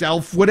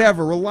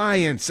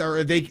reliance,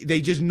 or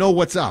they just know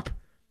what's up.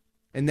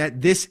 And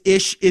that this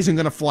ish isn't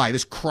going to fly.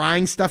 This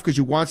crying stuff because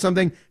you want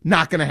something,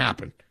 not going to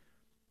happen.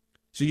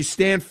 So you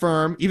stand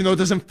firm, even though it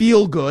doesn't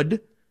feel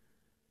good.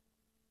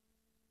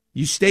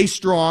 You stay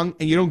strong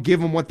and you don't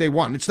give them what they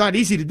want. It's not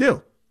easy to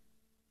do.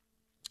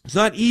 It's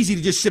not easy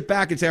to just sit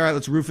back and say, all right,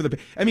 let's root for the.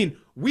 I mean,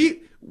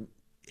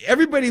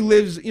 everybody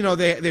lives,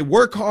 they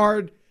work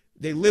hard,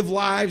 they live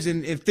lives,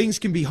 and things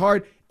can be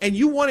hard, and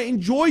you want to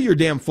enjoy your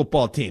damn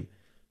football team.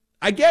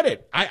 I get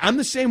it. I'm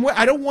the same way.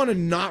 I don't want to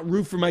not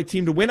root for my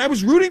team to win. I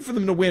was rooting for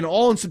them to win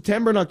all in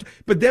September and October.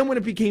 But then when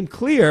it became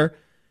clear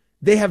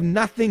they have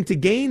nothing to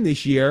gain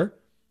this year,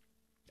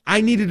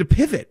 I needed to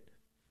pivot.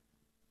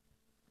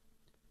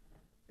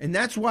 And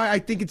that's why I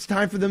think it's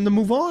time for them to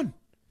move on.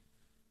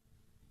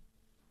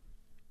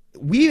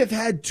 We have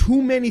had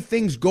too many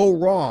things go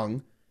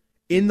wrong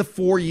in the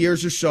 4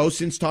 years or so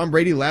since Tom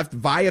Brady left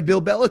via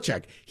Bill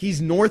Belichick.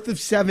 He's north of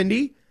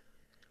 70,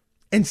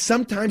 and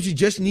sometimes you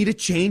just need a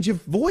change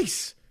of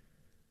voice.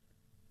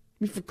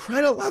 I mean, for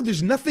crying out loud,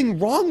 there's nothing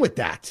wrong with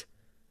that.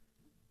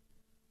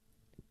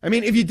 I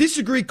mean, if you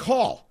disagree,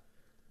 call.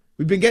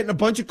 We've been getting a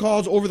bunch of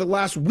calls over the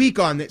last week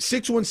on that,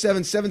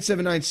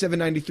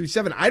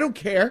 617-779-7937. I don't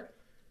care.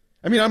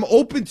 I mean, I'm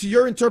open to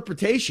your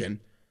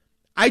interpretation.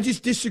 I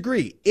just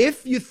disagree.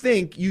 If you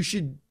think you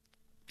should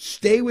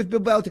stay with Bill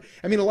Belichick,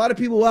 I mean, a lot of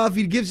people, well, if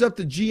he gives up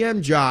the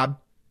GM job,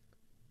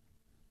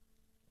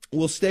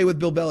 we'll stay with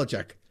Bill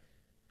Belichick.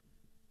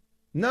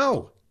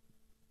 No.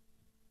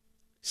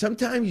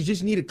 Sometimes you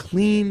just need a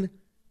clean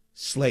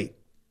slate.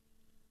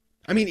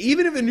 I mean,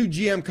 even if a new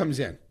GM comes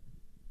in,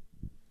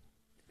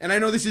 and I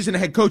know this isn't a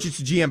head coach, it's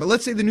a GM, but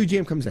let's say the new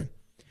GM comes in.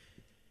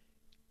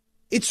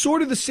 It's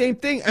sort of the same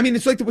thing. I mean,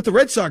 it's like what the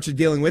Red Sox are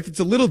dealing with. It's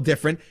a little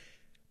different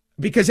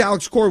because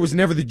Alex Cora was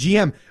never the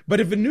GM. But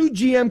if a new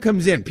GM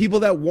comes in,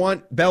 people that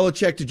want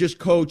Belichick to just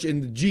coach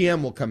and the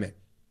GM will come in.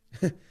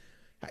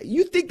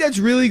 You think that's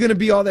really going to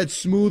be all that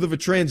smooth of a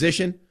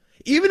transition?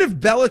 Even if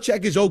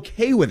Belichick is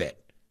okay with it,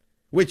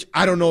 which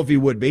I don't know if he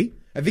would be.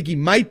 I think he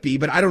might be,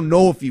 but I don't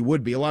know if he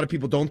would be. A lot of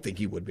people don't think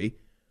he would be.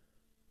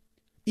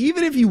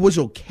 Even if he was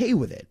okay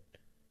with it,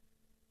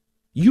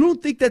 you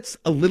don't think that's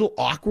a little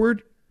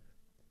awkward?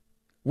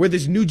 Where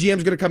this new GM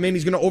is going to come in,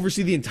 he's going to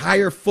oversee the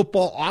entire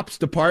football ops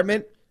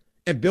department,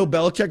 and Bill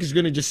Belichick is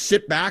going to just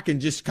sit back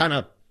and just kind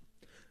of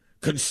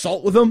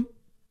consult with him?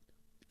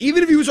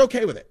 Even if he was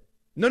okay with it.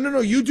 No,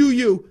 you do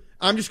you.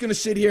 I'm just going to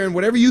sit here and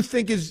whatever you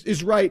think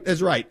is right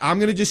is right. I'm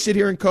going to just sit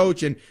here and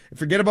coach and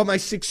forget about my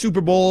 6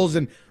 Super Bowls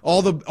and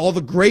all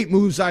the great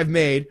moves I've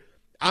made.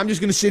 I'm just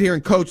going to sit here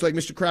and coach like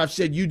Mr. Kraft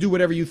said. You do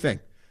whatever you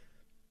think.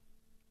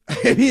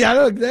 I mean,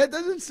 that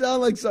doesn't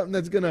sound like something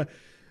that's going to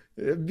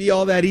be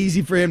all that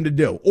easy for him to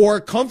do or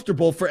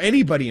comfortable for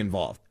anybody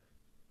involved.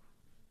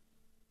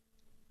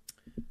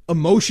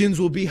 Emotions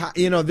will be,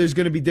 there's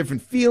going to be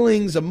different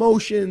feelings,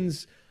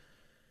 emotions.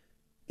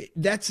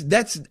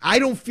 I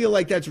don't feel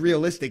like that's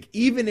realistic,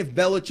 even if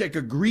Belichick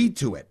agreed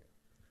to it.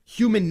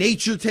 Human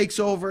nature takes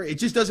over. It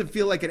just doesn't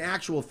feel like an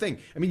actual thing.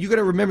 I mean, you got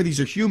to remember these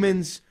are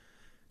humans.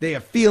 They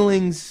have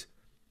feelings.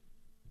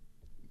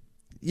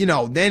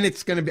 Then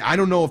it's going to be, I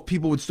don't know if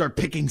people would start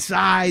picking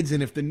sides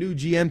and if the new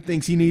GM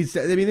thinks he needs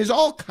to. I mean, there's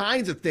all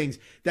kinds of things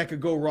that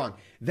could go wrong.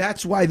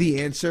 That's why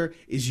the answer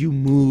is you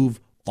move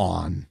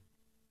on.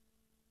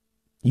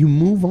 You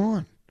move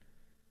on.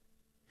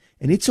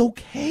 And it's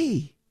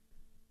okay.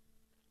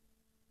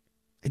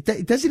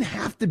 It doesn't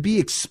have to be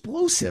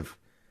explosive.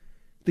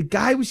 The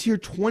guy was here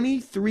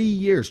 23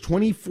 years,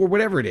 24,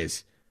 whatever it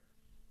is.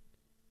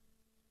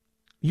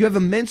 You have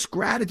immense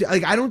gratitude.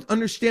 Like, I don't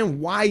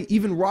understand why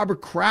even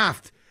Robert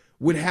Kraft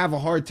would have a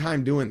hard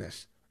time doing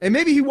this. And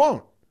maybe he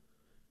won't.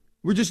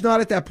 We're just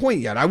not at that point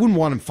yet. I wouldn't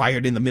want him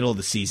fired in the middle of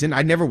the season.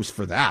 I never was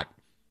for that.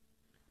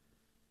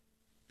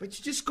 But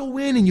you just go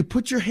in and you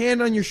put your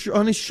hand on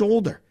his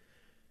shoulder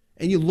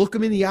and you look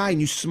him in the eye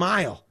and you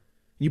smile.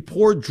 You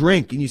pour a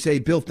drink and you say,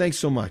 Bill, thanks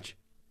so much.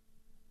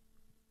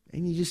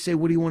 And you just say,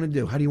 what do you want to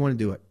do? How do you want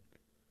to do it?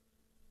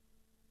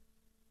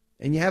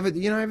 And you have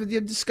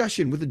a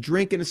discussion with a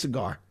drink and a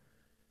cigar.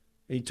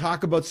 And you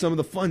talk about some of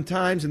the fun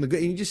times and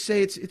you just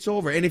say it's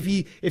over. And if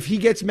he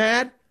gets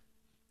mad,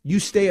 you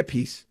stay at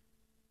peace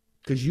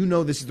because you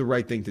know this is the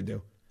right thing to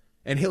do.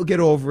 And he'll get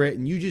over it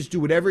and you just do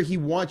whatever he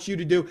wants you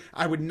to do.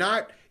 I would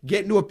not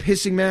get into a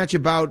pissing match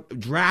about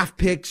draft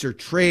picks or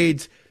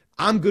trades.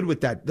 I'm good with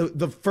that.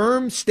 The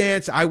firm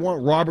stance I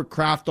want Robert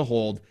Kraft to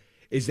hold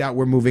is that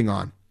we're moving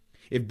on.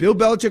 If Bill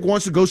Belichick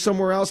wants to go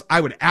somewhere else,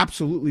 I would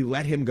absolutely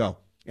let him go.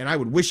 And I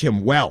would wish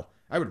him well.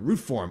 I would root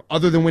for him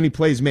other than when he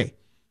plays me.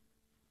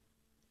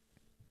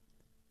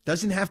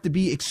 Doesn't have to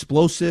be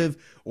explosive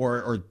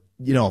or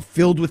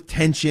filled with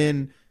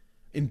tension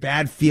and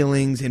bad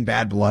feelings and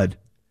bad blood.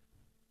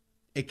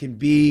 It can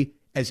be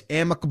as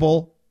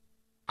amicable,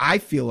 I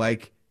feel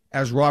like,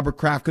 as Robert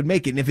Kraft could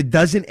make it. And if it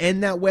doesn't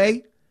end that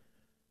way,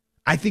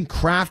 I think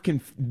Kraft can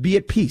be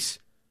at peace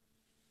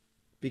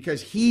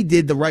because he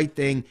did the right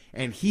thing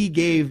and he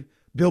gave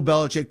Bill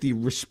Belichick the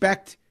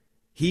respect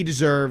he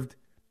deserved.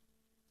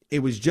 It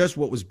was just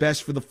what was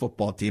best for the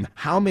football team.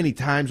 How many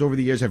times over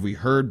the years have we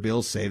heard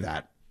Bill say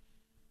that?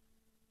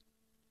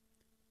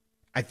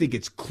 I think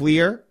it's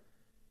clear.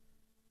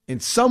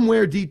 And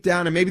somewhere deep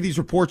down, and maybe these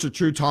reports are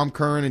true, Tom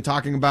Curran and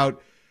talking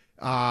about,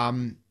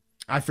 I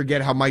I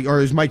forget how Mike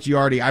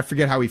Giardi, I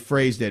forget how he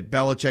phrased it.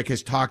 Belichick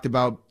has talked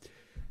about,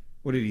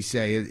 what did he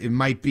say? It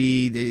might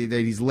be that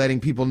he's letting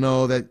people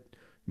know that it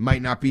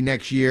might not be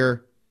next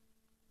year.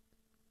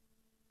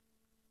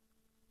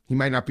 He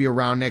might not be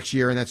around next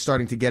year, and that's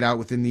starting to get out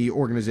within the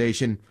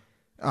organization.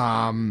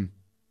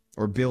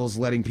 Or Bill's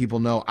letting people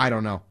know. I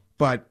don't know.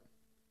 But,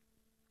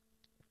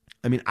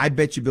 I mean, I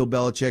bet you Bill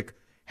Belichick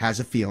has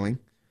a feeling.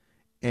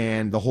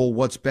 And the whole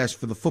what's best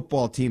for the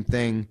football team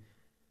thing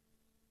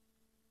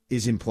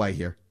is in play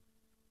here.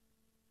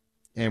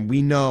 And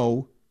we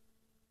know,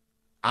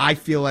 I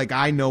feel like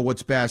I know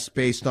what's best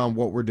based on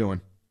what we're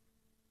doing.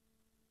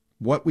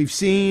 What we've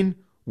seen,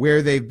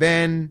 where they've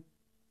been,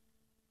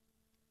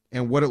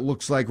 and what it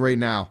looks like right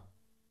now.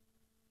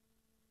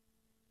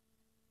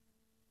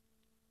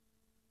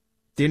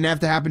 Didn't have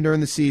to happen during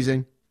the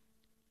season,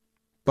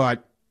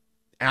 but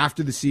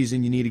after the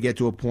season, you need to get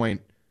to a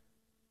point.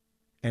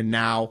 And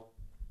now,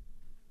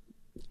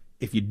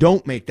 if you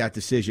don't make that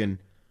decision,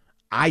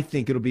 I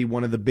think it'll be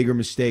one of the bigger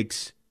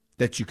mistakes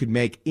that you could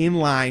make, in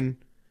line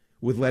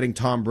with letting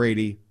Tom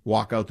Brady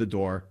walk out the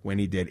door when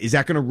he did. Is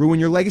that going to ruin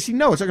your legacy?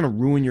 No, it's not going to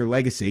ruin your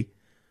legacy.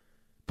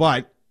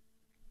 But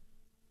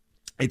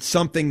it's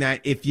something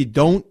that if you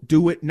don't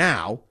do it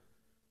now,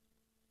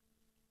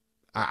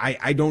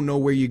 I don't know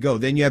where you go.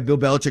 Then you have Bill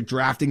Belichick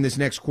drafting this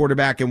next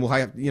quarterback, and we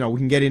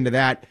can get into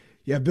that.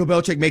 You have Bill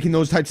Belichick making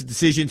those types of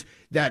decisions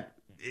that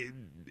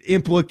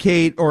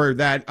implicate or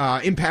that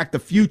impact the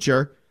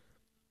future.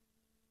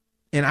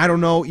 And I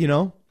don't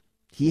know,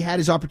 he had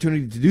his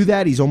opportunity to do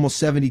that. He's almost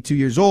 72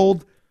 years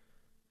old.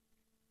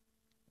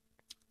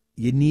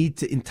 You need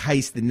to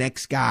entice the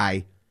next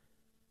guy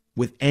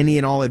with any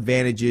and all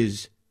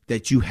advantages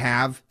that you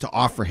have to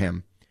offer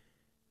him.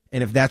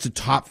 And if that's a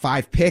top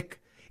 5 pick,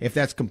 if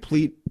that's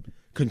complete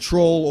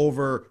control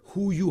over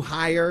who you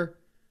hire,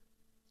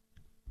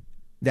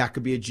 that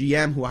could be a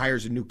GM who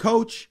hires a new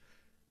coach,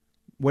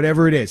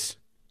 whatever it is.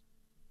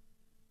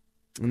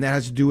 And that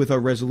has to do with our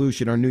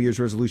resolution, our New Year's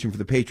resolution for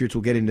the Patriots.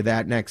 We'll get into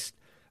that next.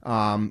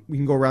 We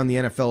can go around the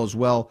NFL as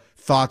well.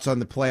 Thoughts on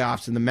the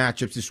playoffs and the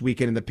matchups this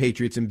weekend in the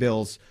Patriots and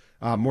Bills.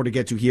 More to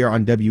get to here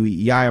on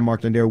WEEI. I'm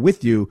Mark Dondero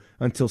with you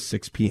until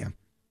 6 p.m.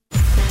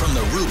 From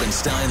the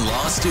Rubenstein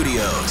Law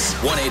Studios,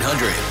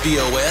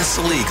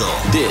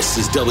 1-800-BOS-LEGAL. This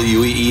is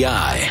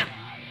WEEI.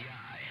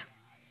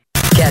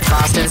 Get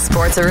Boston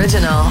Sports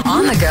Original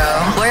on the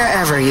go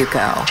wherever you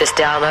go. Just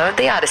download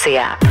the Odyssey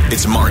app.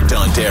 It's Mark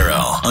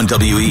Dondero on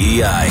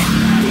WEEI.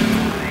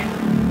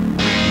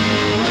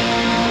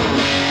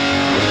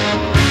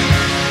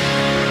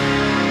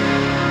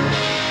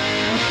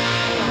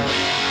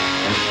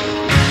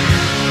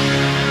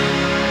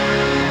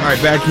 All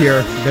right, back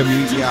here,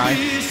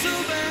 WEEI.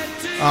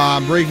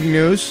 Breaking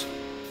news.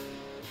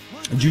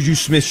 Juju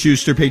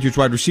Smith-Schuster, Patriots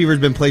wide receiver,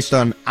 has been placed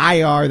on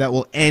IR that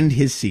will end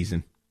his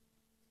season.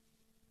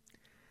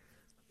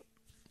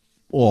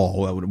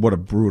 Oh, what a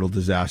brutal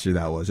disaster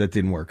that was. That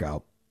didn't work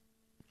out.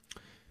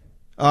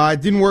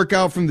 It didn't work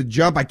out from the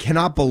jump. I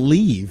cannot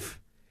believe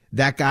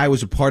that guy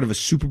was a part of a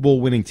Super Bowl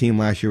winning team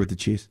last year with the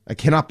Chiefs. I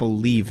cannot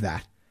believe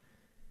that.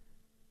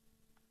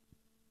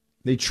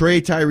 They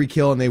trade Tyreek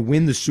Hill and they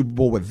win the Super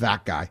Bowl with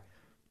that guy.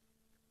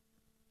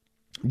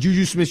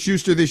 Juju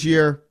Smith-Schuster this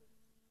year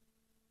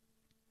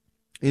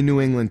in New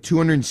England,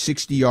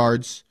 260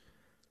 yards,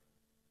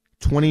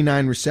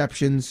 29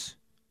 receptions,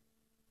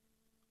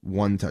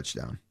 1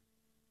 touchdown.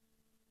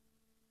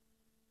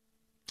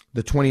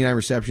 The 29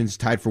 receptions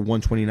tied for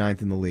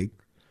 129th in the league.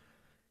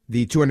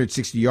 The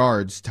 260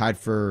 yards tied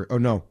for,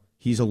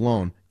 he's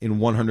alone in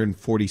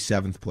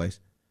 147th place.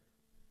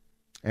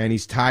 And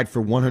he's tied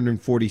for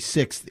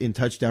 146th in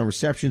touchdown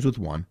receptions with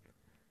 1.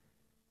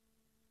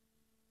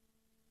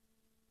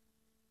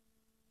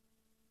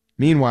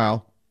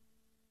 Meanwhile,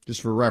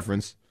 just for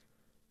reference,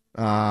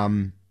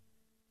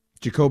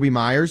 Jacoby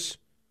Myers,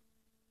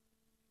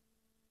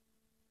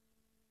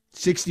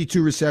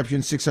 62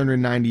 receptions,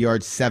 690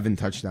 yards, 7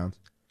 touchdowns.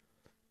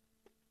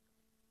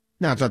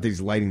 Now, it's not that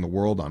he's lighting the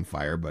world on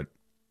fire, but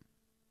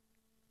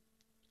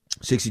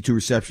 62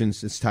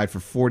 receptions, it's tied for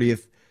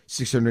 40th,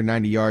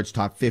 690 yards,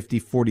 top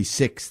 50,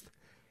 46th.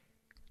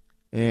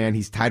 And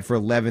he's tied for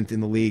 11th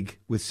in the league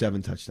with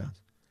 7 touchdowns.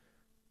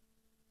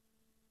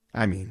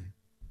 I mean,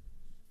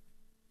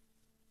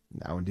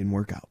 that one didn't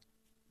work out.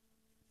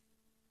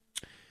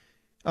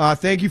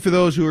 Thank you for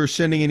those who are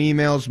sending in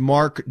emails.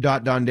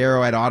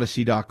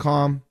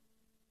 mark.dondero@odyssey.com.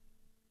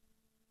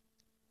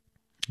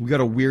 We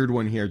got a weird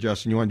one here,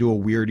 Justin. You want to do a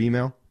weird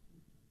email?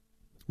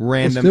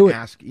 Random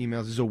ask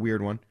emails. This is a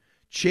weird one.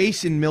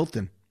 Chase in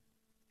Milton.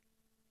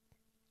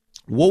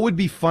 What would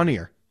be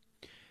funnier?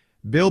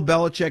 Bill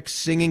Belichick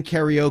singing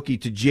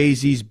karaoke to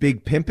Jay-Z's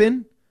Big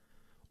Pimpin',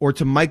 or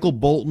to Michael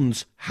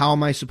Bolton's How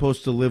Am I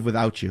Supposed to Live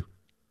Without You?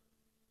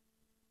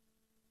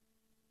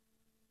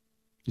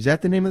 Is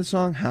that the name of the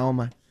song? How am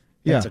I?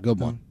 Yeah, that's a good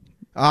one.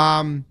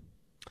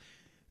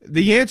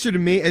 The answer to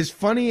me, as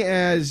funny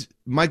as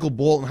Michael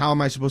Bolton, how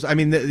am I supposed to? I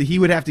mean, he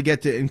would have to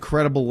get to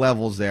incredible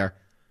levels there.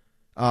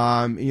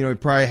 He'd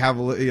probably have,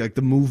 like,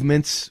 the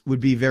movements would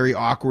be very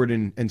awkward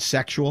and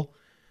sexual.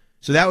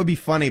 So that would be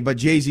funny, but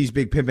Jay-Z's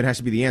Big Pimpin' has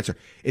to be the answer.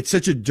 It's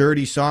such a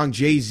dirty song.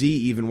 Jay-Z,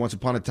 even once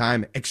upon a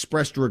time,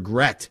 expressed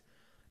regret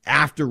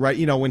after, right,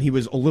 when he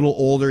was a little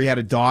older, he had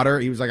a daughter.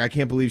 He was like, I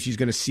can't believe she's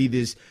going to see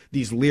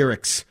these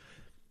lyrics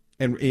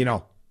and,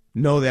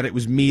 know that it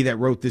was me that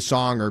wrote this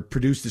song or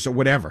produced this or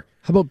whatever.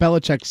 How about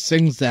Belichick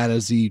sings that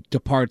as he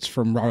departs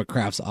from Robert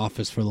Kraft's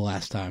office for the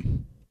last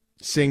time?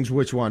 Sings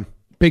which one?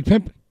 Big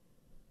Pimpin'.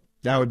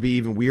 That would be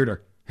even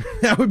weirder.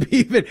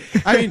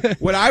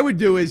 What I would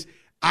do is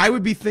I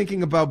would be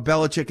thinking about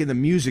Belichick in the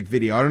music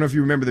video. I don't know if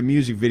you remember the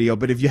music video,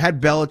 but if you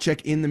had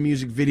Belichick in the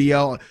music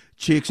video,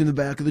 chicks in the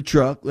back of the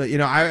truck,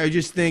 I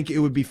just think it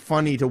would be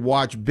funny to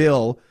watch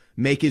Bill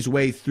make his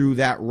way through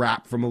that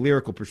rap from a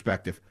lyrical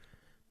perspective.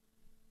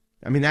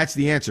 That's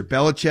the answer.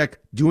 Belichick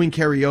doing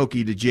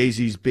karaoke to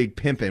Jay-Z's Big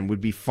Pimpin'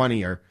 would be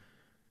funnier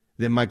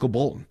than Michael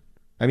Bolton.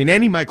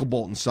 Any Michael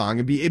Bolton song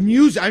would be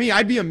amused.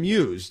 I'd be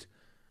amused,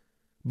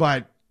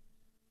 but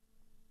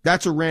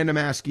that's a random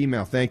ask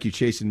email. Thank you,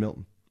 Chase and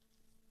Milton.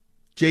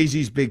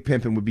 Jay-Z's Big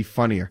Pimpin' would be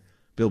funnier.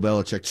 Bill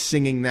Belichick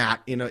singing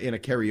that in a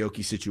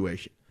karaoke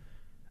situation.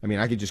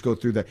 I could just go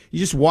through that. You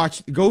just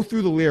go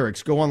through the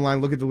lyrics, go online,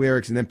 look at the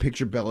lyrics, and then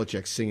picture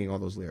Belichick singing all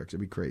those lyrics.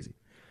 It'd be crazy.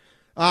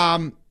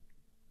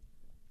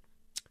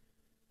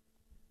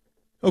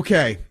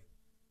 Okay.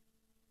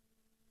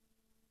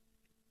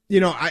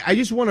 I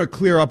just want to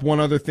clear up one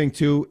other thing,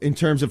 too, in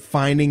terms of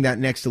finding that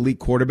next elite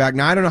quarterback.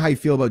 Now, I don't know how you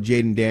feel about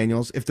Jaden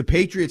Daniels. If the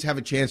Patriots have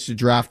a chance to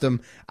draft him,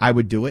 I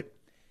would do it.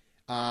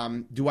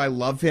 Do I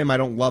love him? I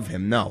don't love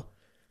him, no.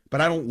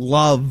 But I don't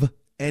love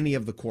any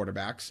of the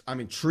quarterbacks.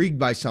 I'm intrigued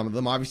by some of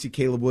them. Obviously,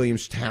 Caleb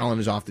Williams'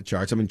 talent is off the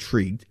charts. I'm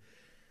intrigued.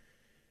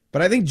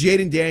 But I think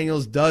Jaden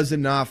Daniels does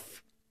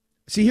enough.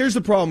 See, here's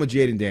the problem with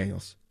Jaden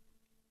Daniels.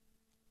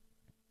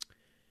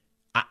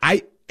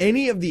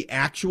 Any of the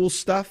actual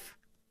stuff,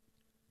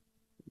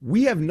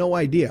 we have no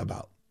idea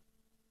about.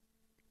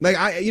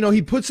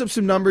 He puts up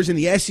some numbers in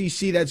the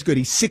SEC. That's good.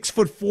 He's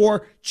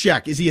 6'4",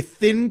 check. Is he a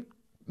thin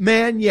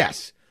man?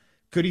 Yes.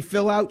 Could he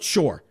fill out?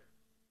 Sure.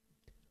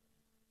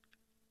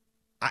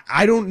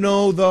 I don't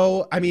know,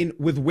 though.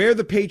 With where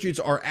the Patriots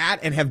are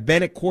at and have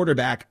been at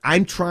quarterback,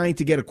 I'm trying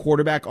to get a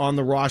quarterback on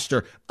the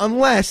roster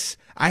unless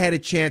I had a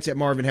chance at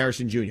Marvin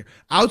Harrison Jr.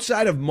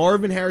 Outside of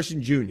Marvin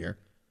Harrison Jr.,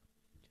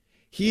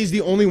 he's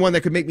the only one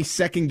that could make me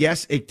second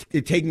guess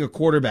taking a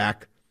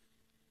quarterback.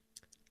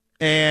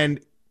 And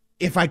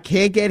if I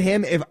can't get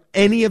him, if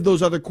any of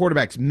those other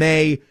quarterbacks,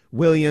 May,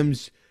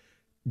 Williams,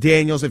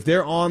 Daniels, if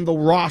they're on the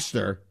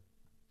roster,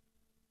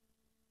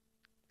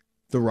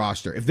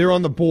 if they're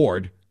on the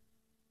board,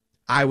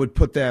 I would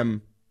put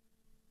them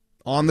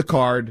on the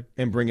card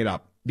and bring it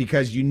up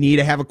because you need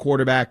to have a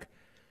quarterback,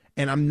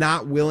 and I'm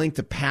not willing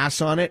to pass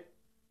on it,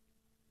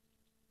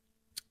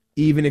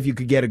 even if you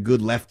could get a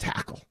good left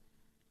tackle.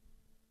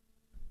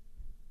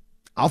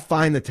 I'll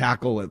find the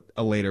tackle at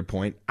a later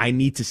point. I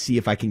need to see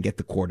if I can get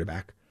the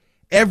quarterback.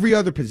 Every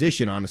other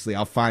position, honestly,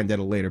 I'll find at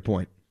a later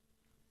point.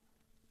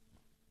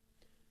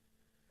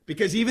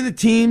 Because even the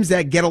teams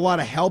that get a lot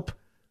of help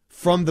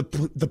from the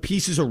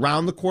pieces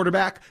around the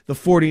quarterback, the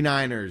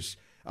 49ers,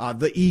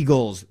 the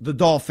Eagles, the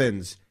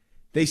Dolphins,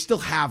 they still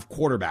have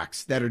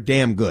quarterbacks that are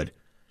damn good.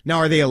 Now,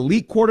 are they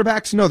elite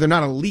quarterbacks? No, they're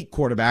not elite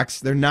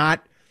quarterbacks. They're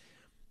not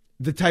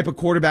the type of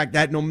quarterback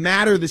that no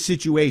matter the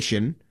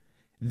situation,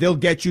 they'll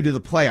get you to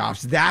the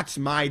playoffs. That's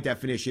my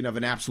definition of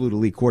an absolute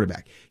elite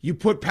quarterback. You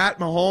put Pat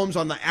Mahomes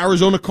on the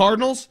Arizona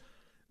Cardinals,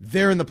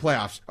 they're in the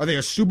playoffs. Are they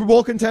a Super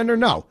Bowl contender?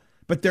 No,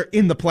 but they're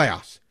in the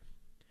playoffs.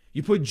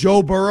 You put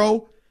Joe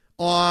Burrow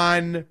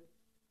on,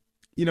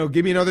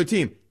 give me another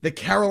team, the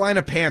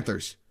Carolina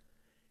Panthers.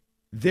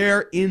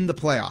 They're in the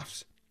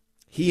playoffs.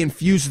 He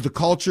infuses the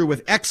culture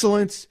with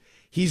excellence.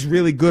 He's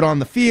really good on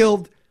the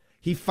field.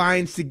 He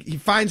finds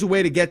a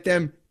way to get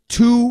them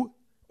to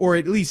or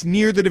at least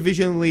near the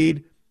division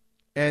lead,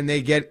 and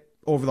they get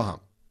over the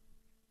hump.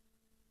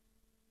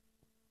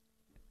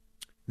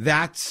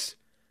 That's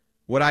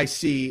what I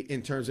see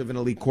in terms of an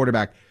elite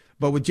quarterback.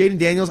 But with Jaden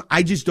Daniels,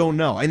 I just don't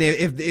know. And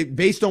if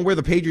based on where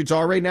the Patriots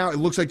are right now, it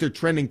looks like they're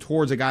trending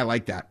towards a guy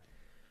like that.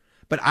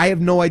 But I have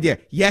no idea.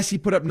 Yes, he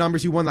put up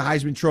numbers. He won the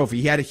Heisman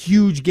Trophy. He had a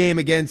huge game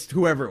against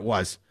whoever it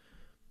was.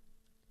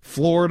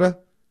 Florida?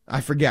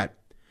 I forget.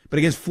 But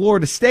against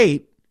Florida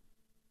State,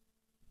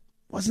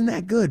 wasn't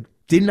that good.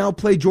 Didn't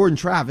outplay Jordan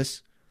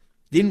Travis.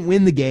 Didn't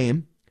win the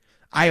game.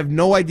 I have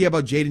no idea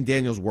about Jaden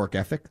Daniels' work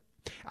ethic.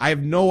 I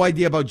have no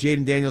idea about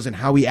Jaden Daniels and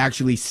how he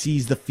actually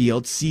sees the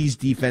field, sees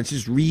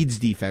defenses, reads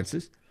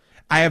defenses.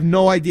 I have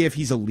no idea if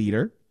he's a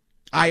leader.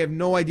 I have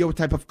no idea what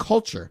type of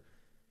culture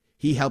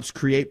he helps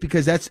create,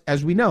 because that's,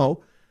 as we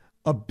know,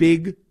 a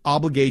big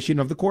obligation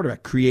of the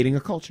quarterback, creating a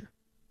culture.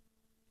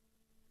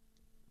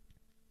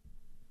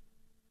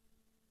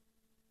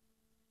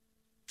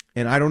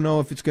 And I don't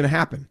know if it's going to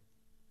happen.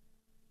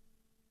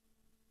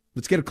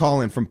 Let's get a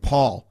call in from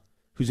Paul,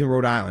 who's in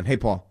Rhode Island. Hey,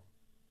 Paul.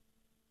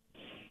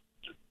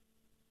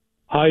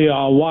 Hi,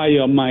 how are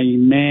you, my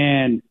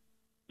man?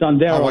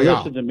 Dondero,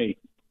 listen to me.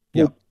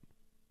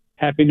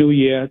 Happy New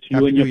Year to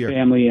you and your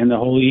family and the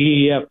whole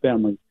EEF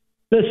family.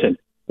 Listen,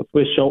 if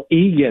we're so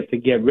eager to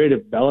get rid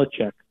of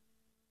Belichick.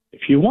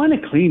 If you want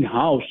a clean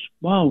house,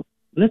 well,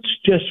 let's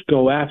just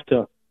go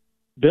after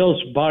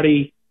Bill's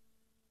buddy,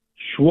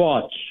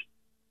 Schwartz,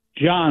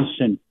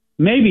 Johnson.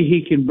 Maybe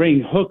he can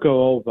bring Hooker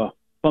over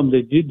from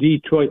the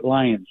Detroit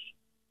Lions.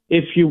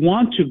 If you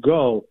want to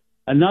go,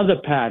 another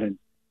pattern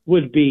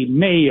would be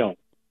Mayo,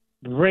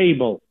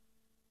 Vrabel.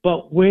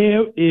 But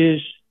where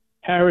is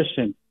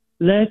Harrison?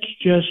 Let's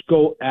just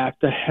go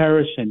after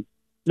Harrison.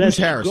 Let's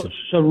Who's Harrison? Go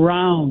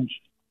surround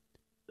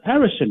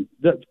Harrison,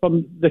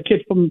 the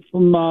kid from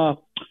Harrison.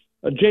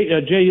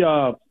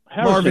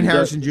 Marvin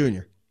Harrison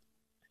Jr.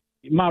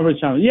 Marvin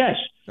Harrison, yes.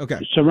 Okay.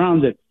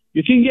 Surrounded.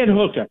 You can get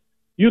Hooker.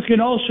 You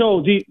can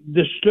also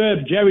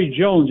disturb Jerry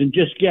Jones and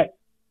just get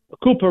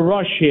Cooper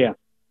Rush here.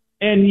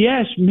 And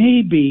yes,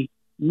 maybe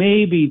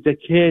the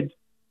kid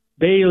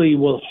Bailey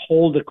will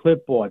hold the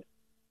clipboard.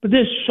 But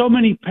there's so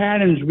many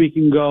patterns we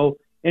can go,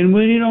 and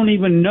we don't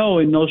even know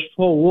in those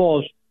four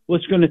walls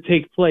what's going to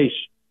take place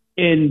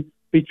in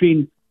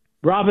between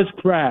Robert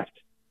Kraft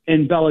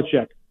and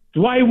Belichick.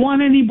 Do I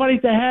want anybody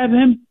to have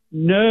him?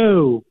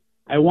 No.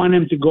 I want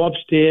him to go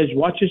upstairs,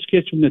 watch his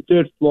kids from the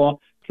third floor,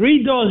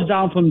 3 doors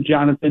down from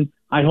Jonathan.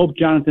 I hope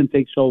Jonathan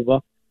takes over.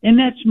 And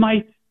that's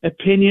my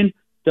opinion.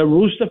 The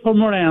rooster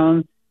from Rhode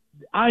Island.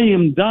 I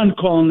am done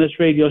calling this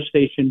radio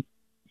station.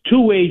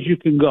 2 ways you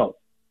can go.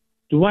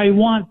 Do I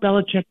want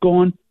Belichick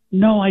gone?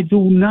 No, I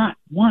do not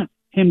want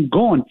him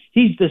gone.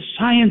 He's the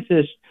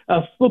scientist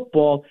of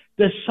football,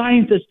 the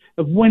scientist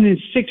of winning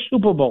 6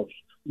 Super Bowls.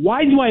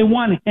 Why do I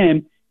want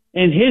him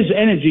and his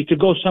energy to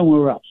go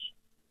somewhere else?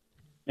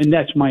 And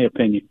that's my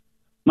opinion.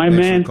 My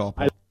man.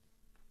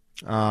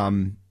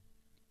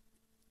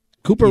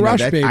 Cooper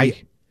Rush,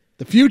 baby.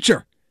 The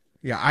future.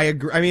 Yeah, I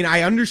agree. I mean,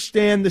 I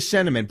understand the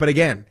sentiment, but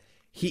again,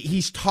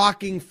 he's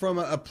talking from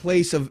a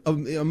place of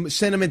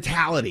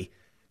sentimentality.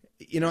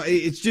 You know,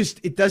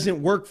 it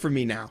doesn't work for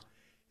me now.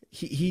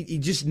 He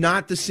just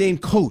not the same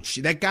coach.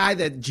 That guy,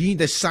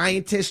 the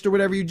scientist or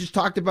whatever you just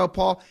talked about,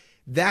 Paul,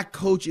 that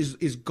coach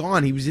is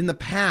gone. He was in the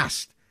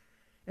past.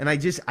 And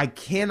I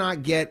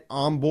cannot get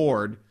on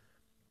board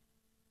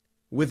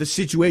with a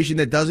situation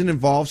that doesn't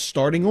involve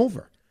starting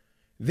over.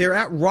 They're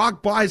at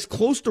rock bottom, as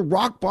close to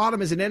rock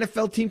bottom as an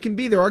NFL team can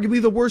be. They're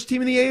arguably the worst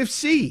team in the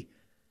AFC.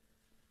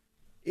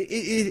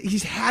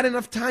 He's had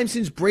enough time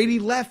since Brady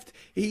left.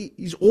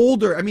 He's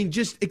older. I mean,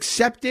 just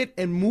accept it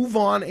and move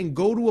on and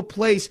go to a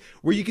place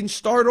where you can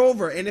start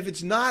over. And if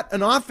it's not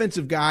an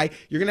offensive guy,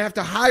 you're going to have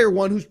to hire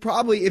one who's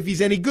probably, if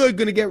he's any good,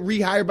 going to get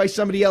rehired by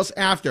somebody else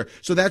after.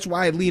 So that's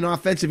why I lean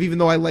offensive, even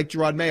though I like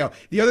Gerard Mayo.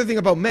 The other thing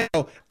about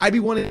Mayo, I'd be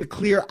wanting to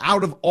clear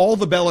out of all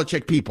the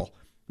Belichick people.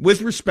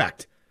 With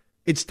respect,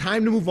 it's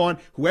time to move on.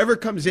 Whoever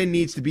comes in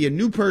needs to be a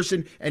new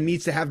person and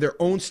needs to have their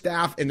own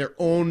staff and their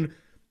own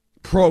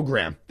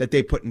program that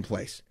they put in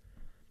place.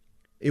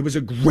 It was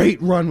a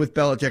great run with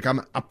Belichick.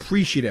 I'm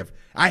appreciative.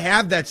 I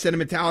have that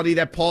sentimentality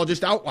that Paul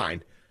just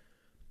outlined.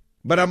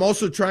 But I'm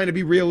also trying to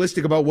be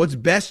realistic about what's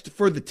best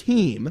for the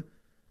team.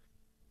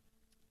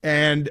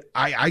 And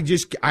I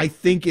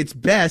think it's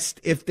best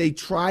if they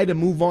try to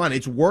move on.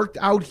 It's worked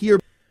out here.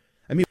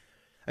 I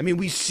mean,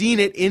 we've seen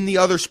it in the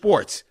other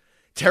sports.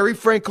 Terry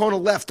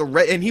Francona left,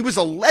 and he was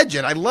a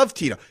legend. I love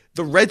Tito.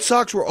 The Red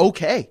Sox were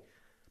okay,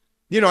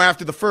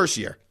 after the first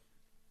year.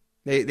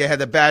 They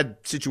had a bad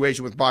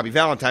situation with Bobby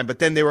Valentine, but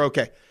then they were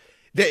okay.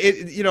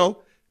 The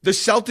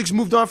Celtics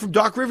moved on from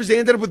Doc Rivers. They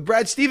ended up with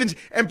Brad Stevens,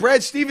 and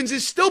Brad Stevens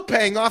is still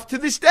paying off to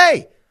this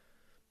day.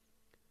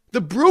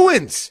 The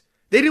Bruins,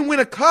 they didn't win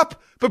a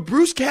cup, but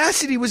Bruce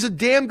Cassidy was a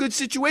damn good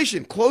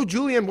situation. Claude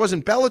Julien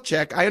wasn't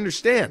Belichick, I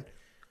understand.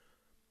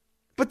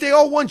 But they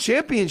all won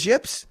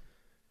championships.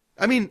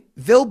 I mean,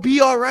 they'll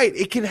be all right.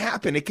 It can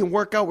happen. It can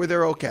work out where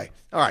they're okay.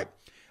 All right.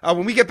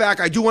 When we get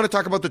back, I do want to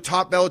talk about the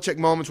top Belichick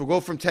moments. We'll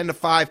go from 10 to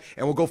 5,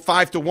 and we'll go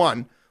 5 to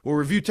 1. We'll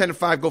review 10 to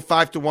 5, go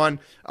 5 to 1.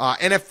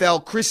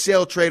 NFL, Chris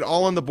Sale trade,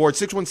 all on the board.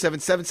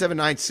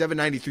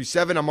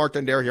 617-779-7937. I'm Mark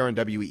Dondero here on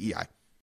WEEI.